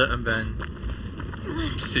desert and then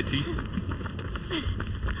city.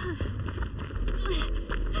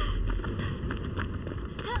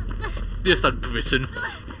 Just like Britain.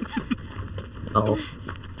 No.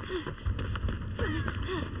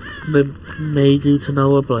 They may do to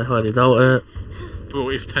Noah, but I highly doubt it. Bro,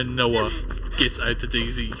 if Tanoa gets out to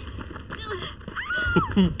DayZ.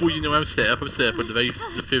 Boy, you know I'm set up on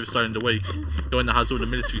the furthest island away. The one that has all the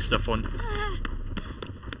military stuff on.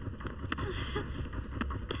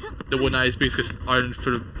 The one that is basically just island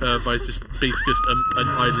full of, just basically just an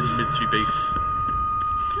island military base.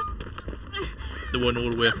 The one all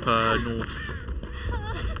the way up north.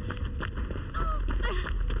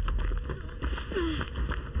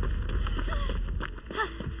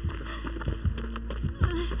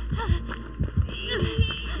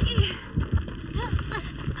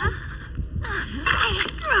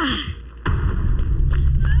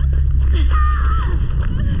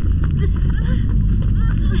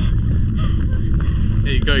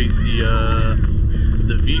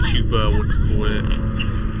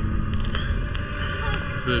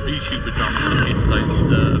 the VTuber drama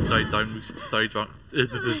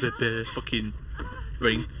fucking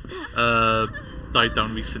rain died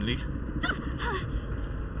down recently.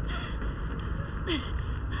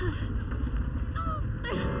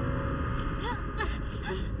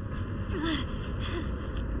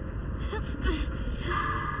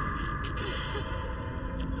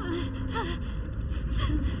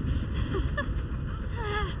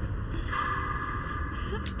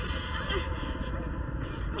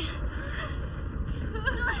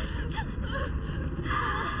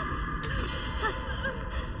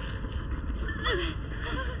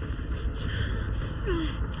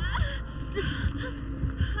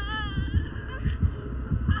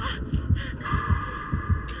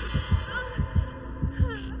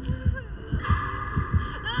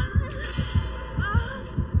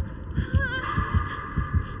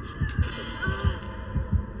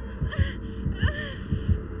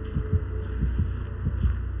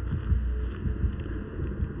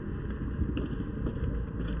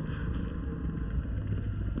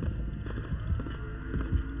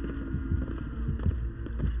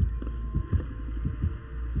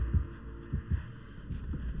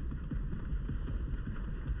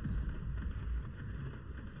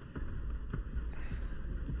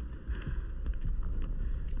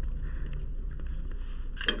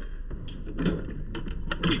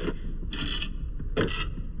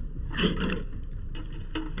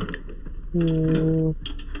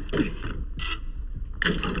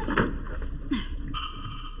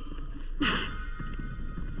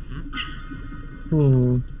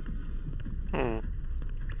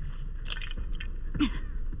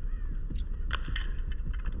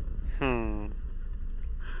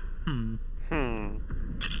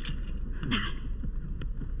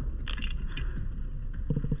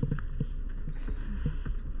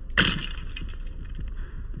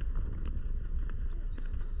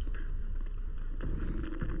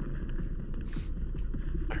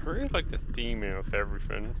 I really like the theming of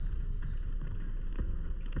everything.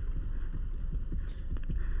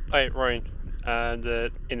 Alright, Ryan, and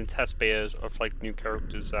in the test betas of like new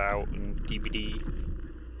characters out and DVD.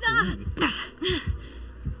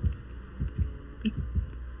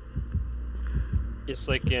 It's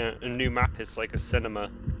like, yeah, a new map is like a cinema.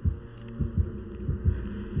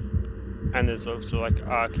 And there's also like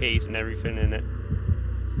arcades and everything in it.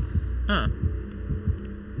 Huh.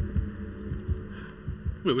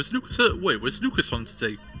 Wait, was Lucas on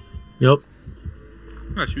today? Yep.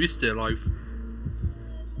 Actually, he's still alive.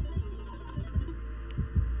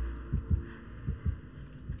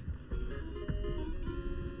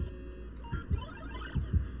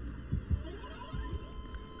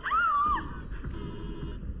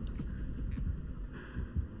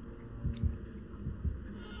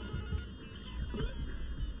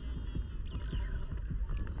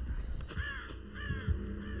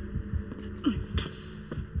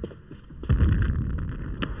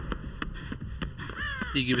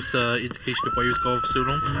 Did you give us an indication of why he was gone for so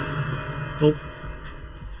long? Nope.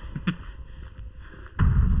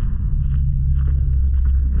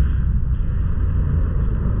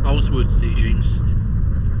 I was worried today, James.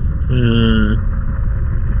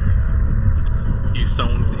 You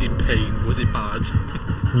sound in pain. Was it bad?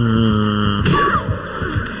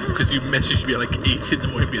 Because you messaged me at like 8 in the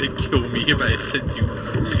morning, being like, kill me if I sent you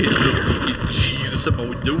pictures of fucking Jesus at my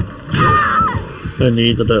window. I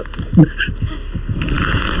needed it.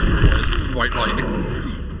 White light.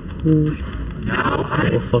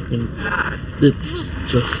 Oh, fucking. It's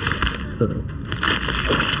just.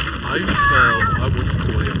 I wouldn't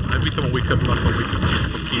call it. Every time I wake up, that's my wake up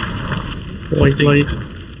fucking. White light.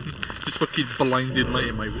 Just fucking blinding light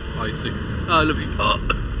in my eyes. Ah, lovely.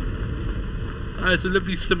 It's a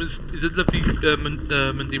lovely summer. It's a lovely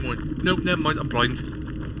Monday morning. Nope, never mind. I'm blind.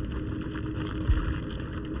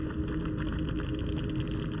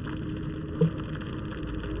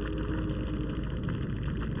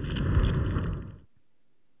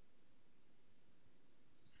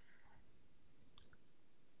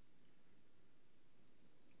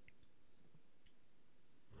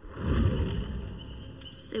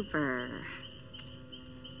 Super.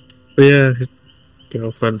 But yeah, his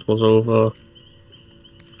girlfriend was over.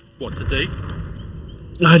 What, today?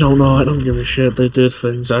 I don't know, I don't give a shit. They did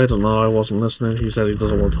things, I don't know, I wasn't listening. He said he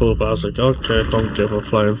doesn't want to talk about it. I was like, okay, don't give a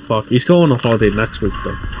flying fuck. He's going on holiday next week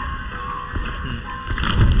though.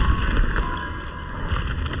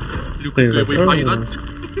 Lucas, like, we buy that.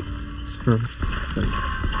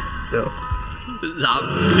 Yeah. That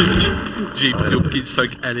James Hopkins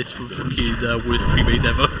like Ellis from fucking worst pre-made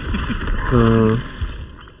ever.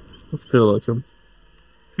 I feel like him.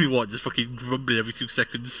 What, just fucking grumbling every 2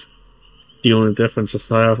 seconds? The only difference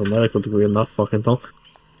is I have a medical degree in that fucking thing.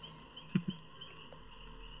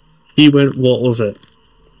 He went, what was it?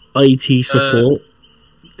 IT support?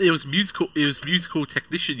 It was musical. It was musical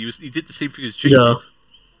technician. He did the same thing as Jake. Yeah.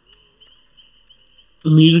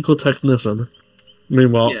 Musical technician.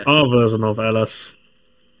 Meanwhile, Yeah. our version of Ellis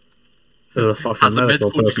is a fucking Has a medical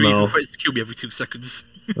medical degree personnel. and threatens to kill me every 2 seconds.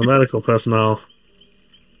 A medical personnel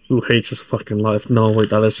who hates his fucking life. No, wait,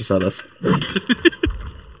 that is just Ellis.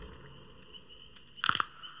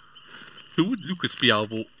 Who would Lucas be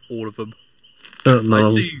out of all of them? No,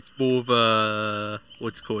 I'd say he's more of a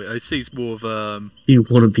what's it called? I'd say he's more of he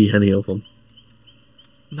wouldn't be any of them.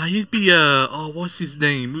 Nah, he'd be oh, what's his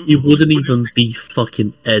name? He wouldn't even be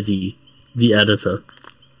fucking Eddie, the editor.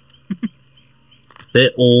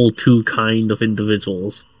 They're all two kind of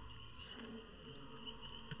individuals.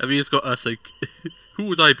 I mean, it's got us like, who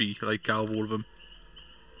would I be like out of all of them?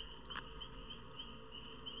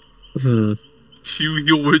 Choose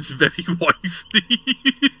your words very wisely.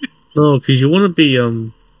 No, because you want to be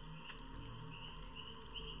You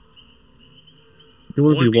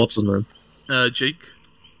want to be what's his name? Jake.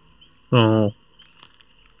 Oh.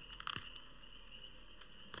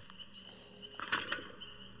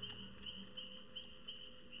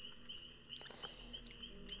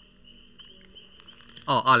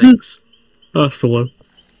 Oh, Alex. That's the one.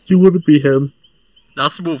 You wouldn't be him.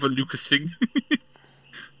 That's more of a Lucas thing.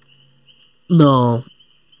 No.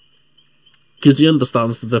 Because he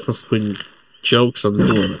understands the difference between jokes and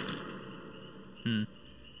doing it.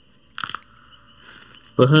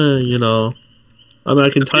 But hey, you know. I mean, I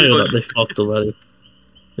can tell you that they fucked already.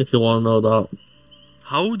 If you want to know that.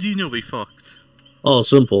 How do you know they fucked? Oh,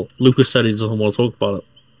 simple. Lucas said he doesn't want to talk about it.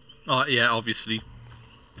 Oh, yeah, obviously.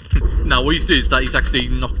 Now, what he's doing is that he's actually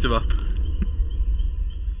knocked her up.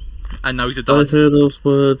 And now he's a If I dad. hear those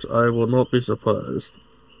words, I will not be surprised.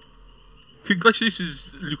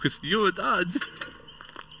 Congratulations, Lucas, you're a dad.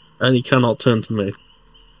 And he cannot turn to me.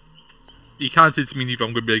 You can't say to me neither.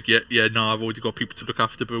 I'm going to be like, yeah, no, I've already got people to look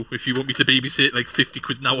after, bro. If you want me to babysit, like 50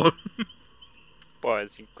 quid an hour. Why,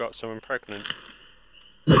 has he got someone pregnant?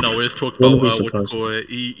 No, let's talk Wouldn't about be what surprised. you call it.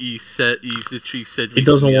 He's literally said He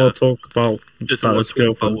doesn't recently, want to talk about doesn't that want his to talk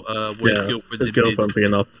girlfriend. about what his girlfriend his did. girlfriend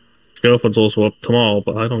being up. His girlfriend's also up tomorrow,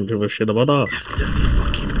 but I don't give a shit about that. Definitely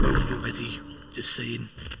fucking boned already. Just saying.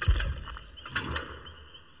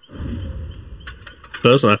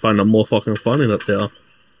 Personally, I find them more fucking funny that they are.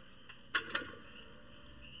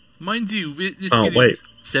 Mind you, this Can't kid wait. is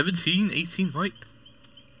 17, 18, right?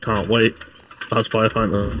 Can't wait. That's why I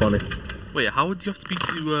find them funny. Wait, how would you have to be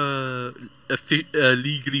to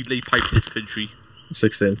legally lay pipe in this country?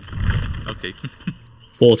 16. Okay.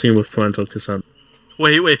 14 with parental consent.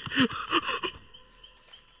 wait.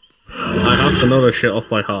 I have to know this shit off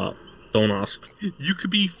by heart. Don't ask. You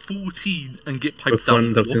could be 14 and get With piped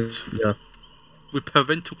down. parental What? yeah. With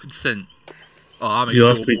parental consent. Oh, that makes You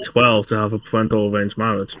have to be what? 12 to have a parental arranged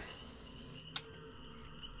marriage.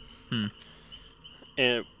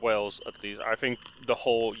 In Wales, at least, I think the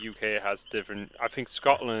whole UK has different. I think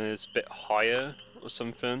Scotland is a bit higher or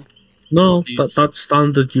something. No, Yes. that's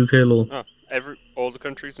standard UK law. Oh, all the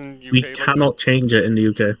countries in UK. We like cannot change it in the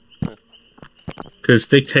UK. Because it's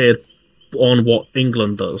dictated on what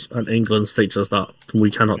England does, and England states us that. We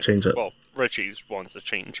cannot change it. Well, Richie wants to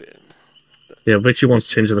change it. Yeah, Richie wants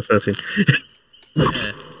to change it to 13.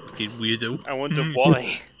 Yeah, fucking weirdo. I wonder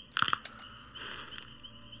why.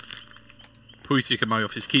 Probably so you can marry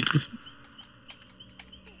off his kids.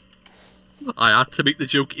 I had to make the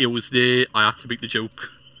joke, it was there, I had to make the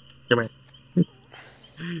joke. Come here.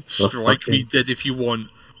 Strike me fucking- dead if you want,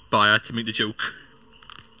 but I had to make the joke.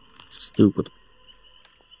 Stupid.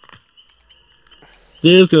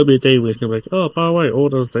 There's gonna be a day where it's gonna be like, oh, by the way, all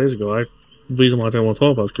those days ago, the reason why I didn't want to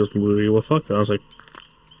talk about it is because we were fucking. I was like,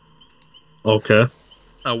 okay.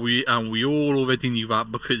 And we all already knew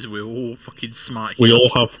that because we're all fucking smart. We here. all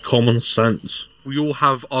have common sense. We all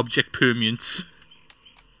have object permanence.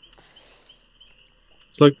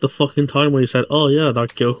 It's like the fucking time when you said, oh yeah,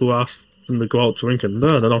 that girl who asked them to go out drinking.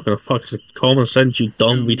 No, they're not gonna fuck. It's common sense, you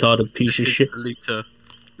dumb, retarded piece of shit. Later.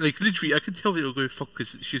 Like, literally, I could tell they were going fuck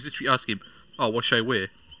because she was literally asking him, oh, what should I wear?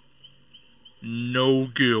 No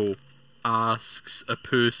girl asks a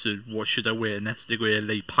person, what should I wear, unless they're going to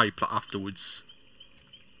lay pipe afterwards.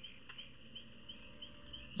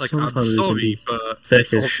 Like, Sometimes I'm you can sorry, be but thick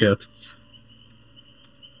it's as shit. obvious.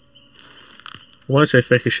 When I say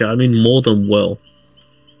thick as shit, I mean more than Will.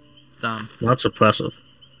 Damn. That's oppressive.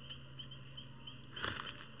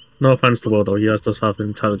 No offense to Will, though. He does have an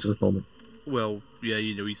intelligence moment. Well, yeah,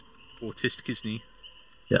 you know, he's autistic, isn't he?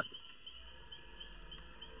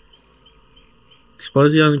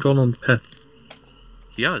 Suppose he hasn't gone on the Pip.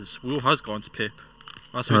 He has. Will has gone to Pip.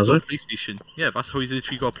 That's how he's got a PlayStation. Yeah, that's how he's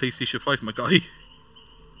literally got a PlayStation 5, my guy.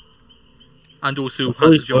 And also has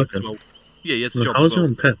a job as well. Yeah, he has a job How's as he well.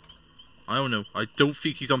 on Pip? I don't know. I don't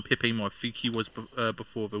think he's on Pip anymore. I think he was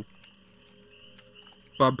before, though.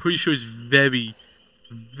 But I'm pretty sure he's very...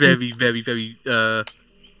 There's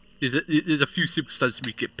a few circumstances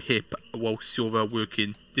we get Pip whilst you're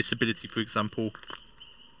working. Disability, for example.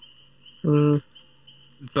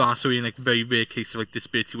 But also in like very rare case of like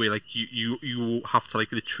disability where like you have to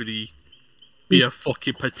like literally be a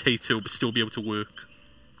fucking potato but still be able to work.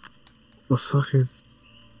 Well, fucking...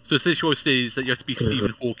 So essentially what I say is that you have to be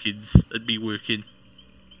Stephen Hawkins and be working.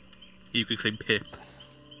 You can claim Pip.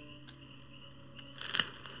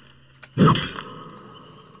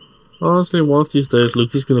 Honestly, one of these days,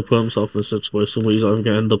 Lucas gonna put himself in a situation where he's either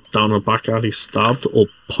gonna end up down a back alley stabbed or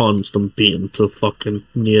punched and beaten to fucking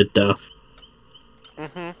near death.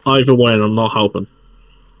 Either way, and I'm not helping.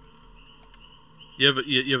 Yeah, but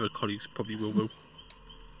your other colleagues probably will, though.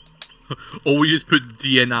 Or we just put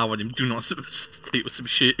DNR on him, do not state with some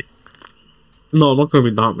shit. No, I'm not gonna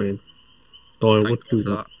be that mean. Though I Thank would do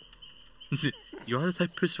God that. for that. You are the type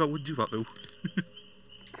of person that would do that, though.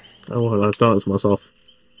 Oh, I've done it to myself.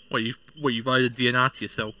 What, you write a DNR to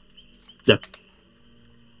yourself? Yeah.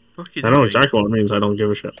 Fucking I know hell, exactly what it means, I don't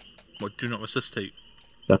give a shit. What, do not resuscitate?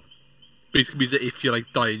 Yeah. Basically means that if you're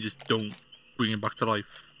like dying, just don't bring him back to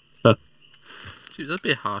life. Yeah. Jeez, that's a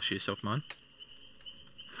bit harsh to yourself, man.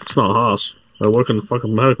 It's not harsh. I work in the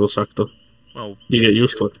fucking medical sector. Well, You get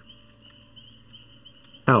used to it.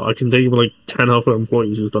 Hell, I can think of like 10 other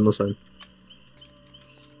employees who's done the same.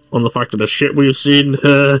 On the fact of the shit we've seen,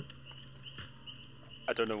 I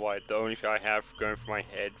don't know why. The only thing I have going through my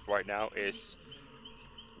head right now is,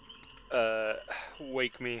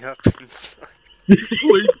 wake me up inside.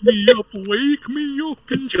 Wake me up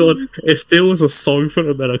inside. God, if there was a song for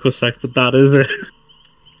the medical sector, that is it.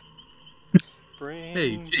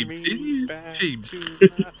 Hey, James, didn't you... James.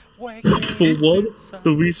 For one,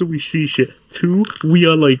 the reason we see shit. Two, we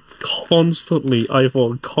are like constantly either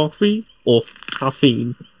on coffee or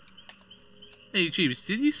caffeine. Hey, James,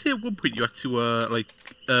 didn't you say at one point you had to,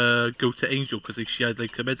 go to Angel because like, she had,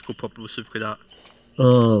 like, a medical problem or something like that?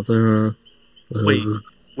 Oh, they're... Wait,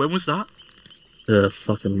 when was that?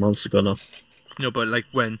 Fucking months ago now. No, but, like,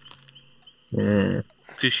 when? Yeah.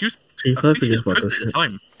 Because she was... See, I think she was about pregnant this at the shit.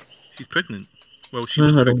 time. She's pregnant. Well, she No,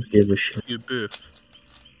 was I pregnant. don't give a shit. She gave birth.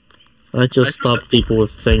 I just I thought stop people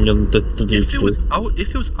with thing and the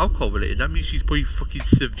If it was alcohol related, that means she's probably fucking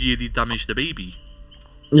severely damaged the baby.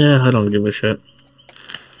 Yeah, I don't give a shit.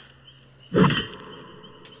 Yeah,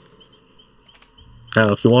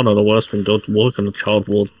 if you want to know the worst thing, go to work in a child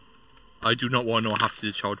ward. I do not want to know what happened to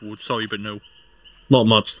the child ward. Sorry, but no. Not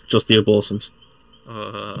much, just the abortions.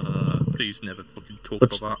 Please never fucking talk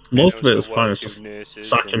But about that. most of it There is were fine, two it's just nurses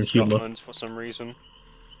sack in and humour. Scotland for some reason.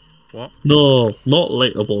 What? No, not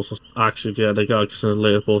late abortions. Actually, yeah, they got considered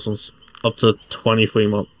late abortions. Up to 23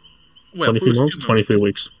 months. Well, 23 months? 23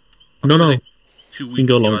 weeks. I No, feel no, like 2 weeks. you can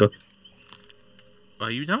go you longer.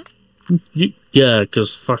 Are you now? Yeah,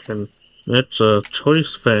 because fucking, it's a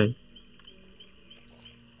choice thing.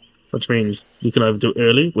 Which means you can either do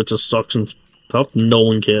early, which is sucks and up, no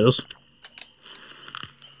one cares.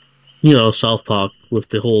 You know, South Park with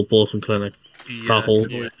the whole abortion clinic. Yeah, whole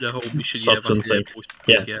the whole mission. suction Yeah, thing.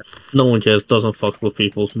 that's Yeah. No one cares, doesn't fuck with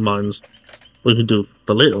people's minds. We can do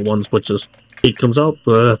the later ones, which is, it comes out,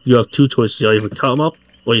 you have two choices, you either cut him up,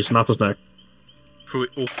 or you snap his neck. Throw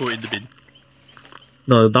it in the bin.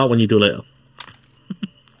 No, that one you do later.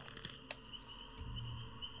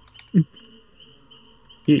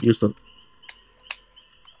 Get used to it.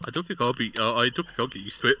 I don't think I'll be. I don't think I'll get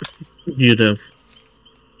used to it. You do.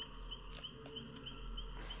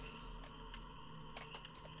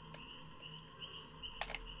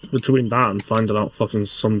 Between that and finding out fucking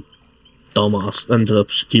some dumbass ended up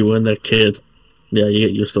skewing their kid, yeah, you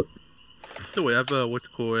get used to it. So whatever, what to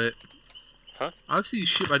call it. Huh? I've seen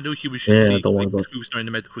shit I know humans should Yeah, see, don't worry like about it. who's not in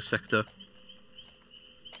the medical sector.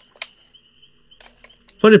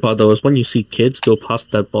 Funny part though is when you see kids go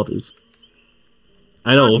past dead bodies.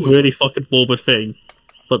 I know, I a do. really fucking morbid thing,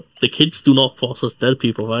 but the kids do not process dead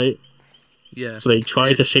people, right? Yeah. So they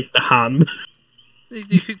try to shake the hand. They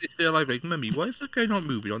think they're still alive, like, Mummy, why is that guy not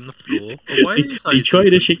moving on the floor? Or why is You try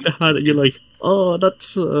to shake the hand and you're like, oh,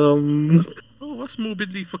 that's, Oh, that's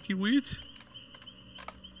morbidly fucking weird. it's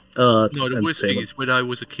No, the worst thing entertainment. is when I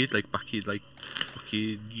was a kid, like back in like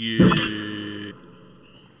fucking year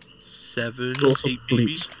 7, Also 8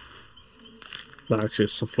 maybe. bleeps. Actually,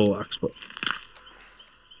 it's a full axe, but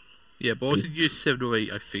Yeah, but I was in year 7 or 8,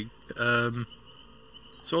 I think.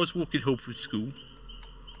 So I was walking home from school.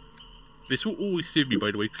 This will always save me,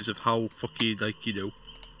 by the way, because of how fucking, like, you know,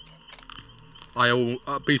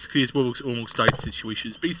 basically it's almost died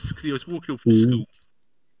situations. Basically, I was walking home from school.